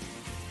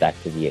 Back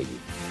to the 80s.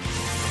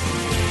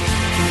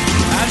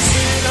 I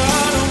sit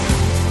alone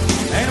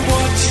and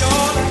watch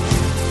your life,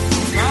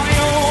 my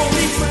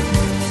only friend,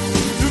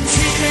 through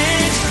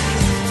teenage life.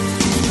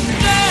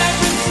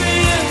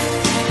 Everything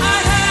I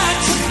had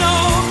to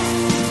know,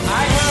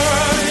 I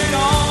heard it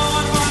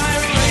on my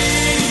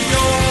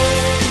radio.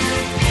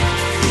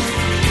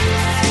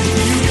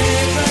 You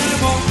gave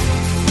them all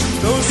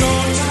those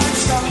old time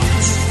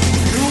stars,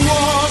 who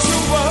was the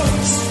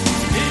worst,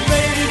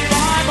 invaded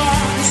by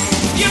Mars.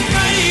 You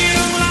made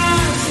them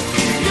laugh,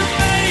 you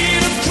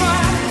made them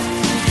cry,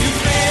 you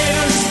made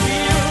us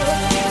feel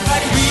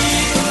like we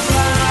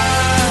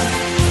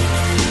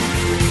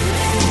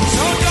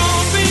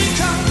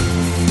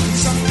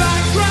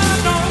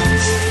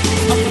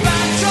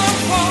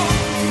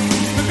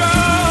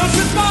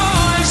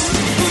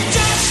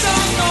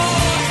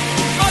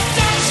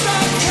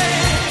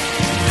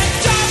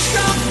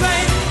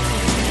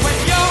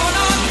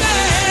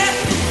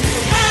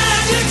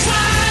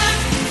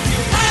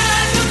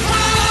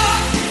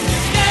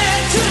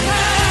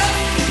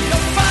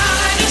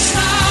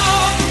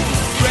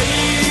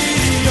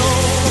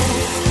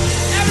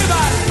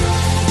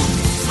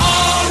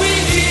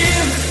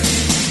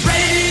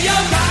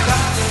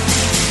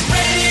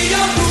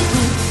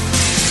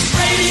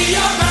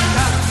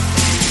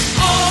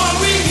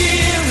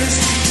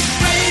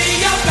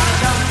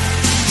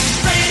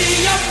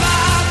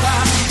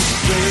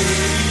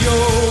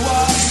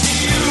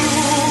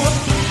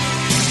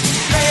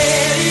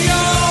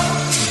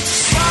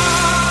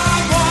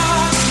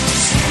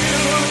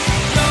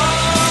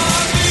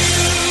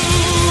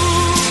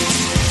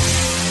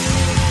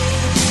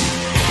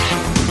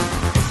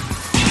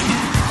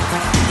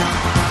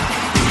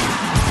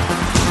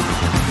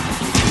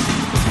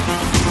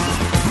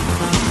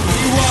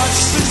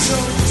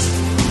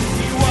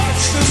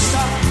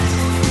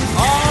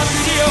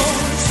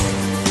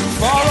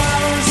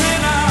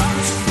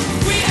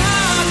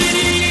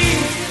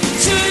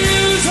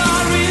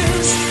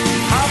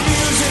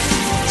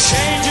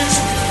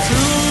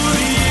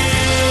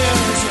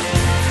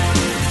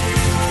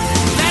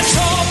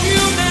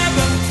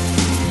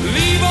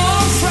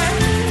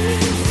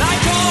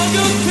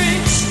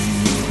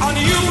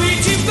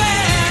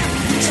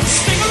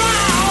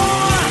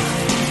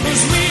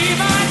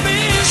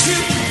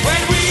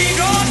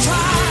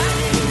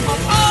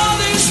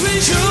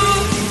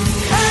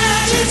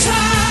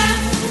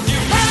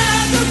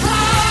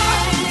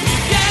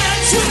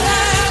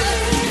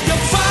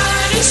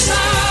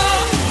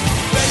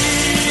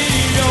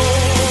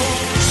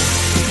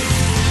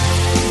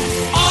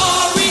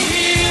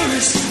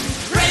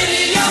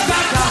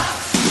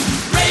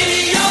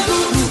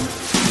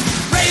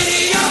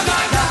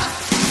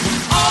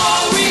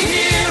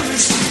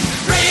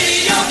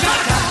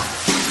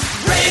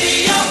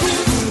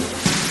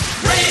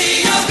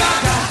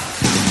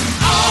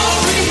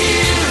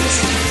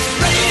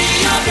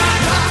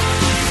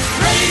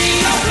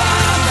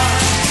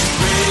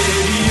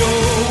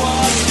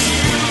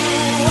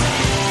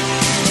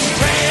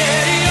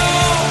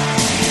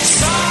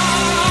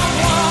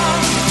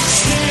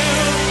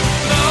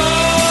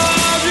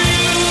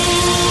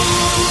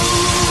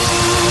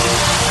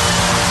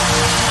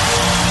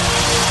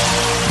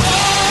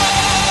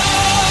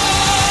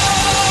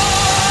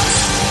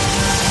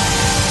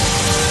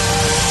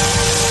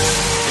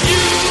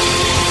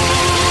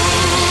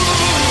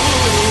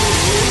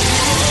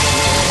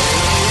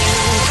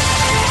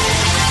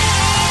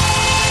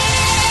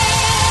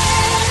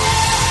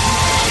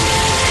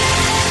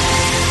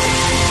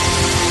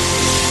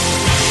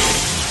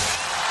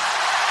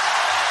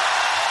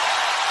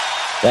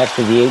Back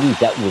to the 80s,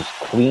 that was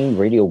Queen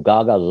Radio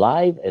Gaga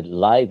live at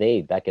Live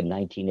Aid back in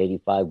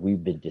 1985.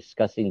 We've been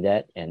discussing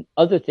that and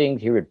other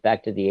things here at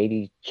Back to the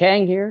 80s.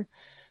 Chang here.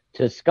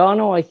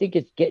 Toscano, I think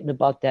it's getting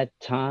about that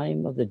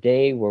time of the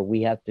day where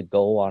we have to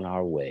go on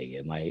our way.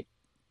 Am I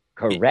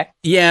correct?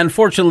 Yeah,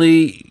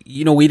 unfortunately,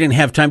 we didn't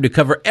have time to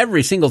cover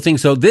every single thing.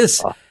 So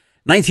this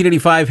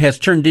 1985 has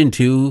turned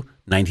into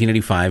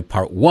 1985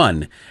 Part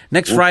 1.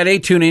 Next Friday,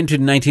 tune in to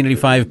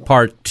 1985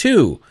 Part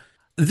 2.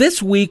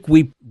 This week,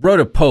 we wrote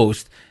a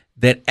post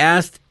that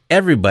asked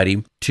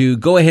everybody to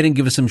go ahead and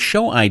give us some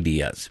show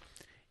ideas.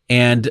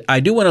 And I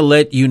do want to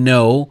let you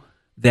know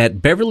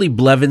that Beverly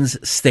Blevins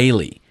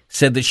Staley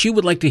said that she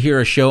would like to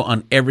hear a show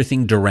on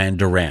everything Duran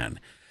Duran.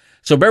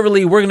 So,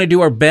 Beverly, we're going to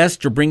do our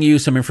best to bring you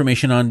some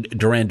information on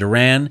Duran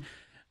Duran.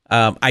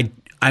 I'm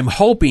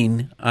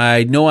hoping,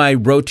 I know I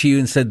wrote to you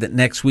and said that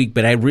next week,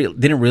 but I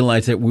didn't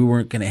realize that we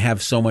weren't going to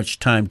have so much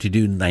time to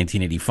do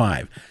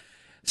 1985.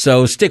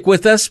 So stick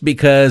with us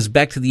because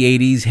Back to the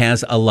 80s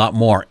has a lot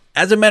more.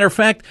 As a matter of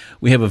fact,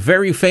 we have a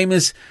very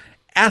famous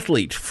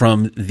athlete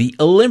from the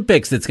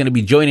Olympics that's going to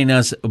be joining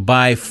us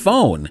by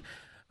phone.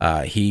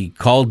 He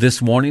called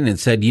this morning and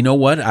said, you know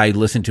what, I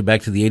listen to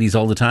Back to the 80s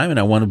all the time and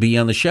I want to be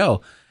on the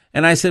show.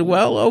 And I said,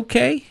 well,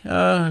 okay,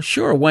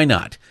 sure, why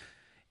not?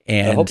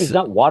 And I hope he's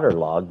not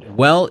waterlogged.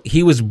 Well,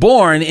 he was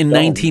born in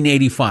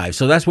 1985,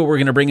 so that's what we're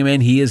going to bring him in.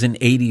 He is an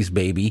 80s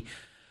baby,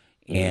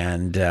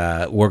 and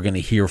we're going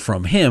to hear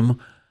from him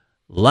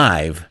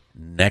live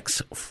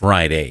next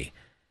Friday.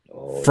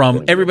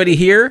 From everybody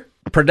here,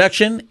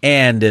 production,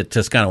 and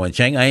Toscano and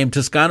Chang, I am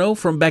Toscano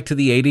from Back to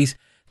the 80s,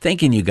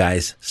 thanking you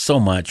guys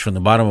so much from the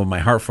bottom of my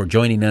heart for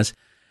joining us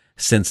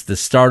since the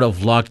start of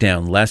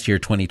lockdown last year,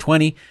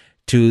 2020,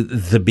 to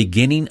the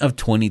beginning of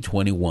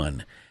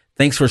 2021.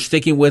 Thanks for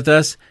sticking with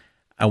us.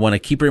 I want to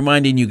keep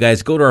reminding you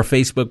guys, go to our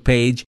Facebook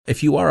page.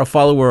 If you are a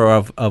follower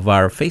of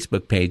our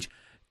Facebook page,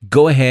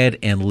 go ahead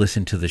and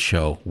listen to the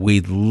show.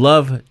 We'd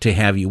love to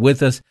have you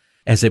with us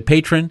as a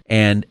patron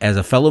and as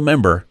a fellow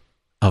member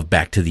of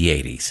Back to the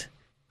 80s.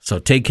 So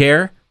take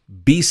care,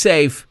 be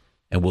safe,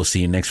 and we'll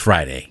see you next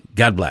Friday.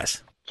 God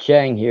bless.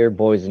 Chang here,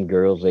 boys and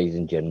girls, ladies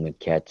and gentlemen,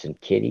 cats and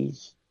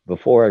kitties.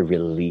 Before I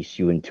release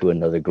you into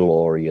another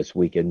glorious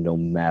weekend, no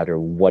matter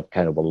what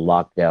kind of a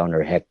lockdown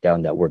or heck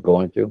down that we're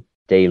going through,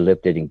 stay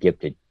lifted and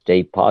gifted.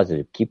 Stay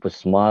positive. Keep a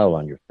smile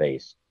on your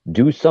face.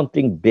 Do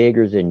something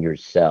bigger than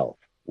yourself.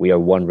 We are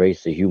one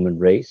race, the human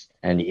race.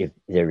 And if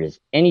there is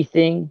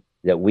anything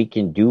that we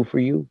can do for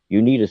you,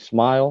 you need a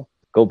smile,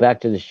 go back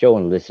to the show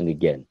and listen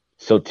again.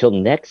 So till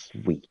next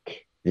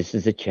week, this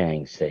is a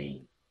Chang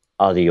saying,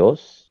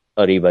 adios,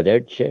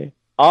 arrivederci,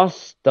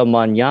 hasta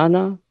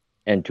mañana,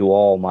 and to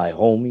all my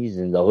homies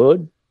in the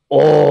hood,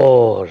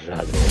 orale.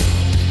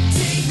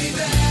 Take me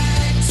back.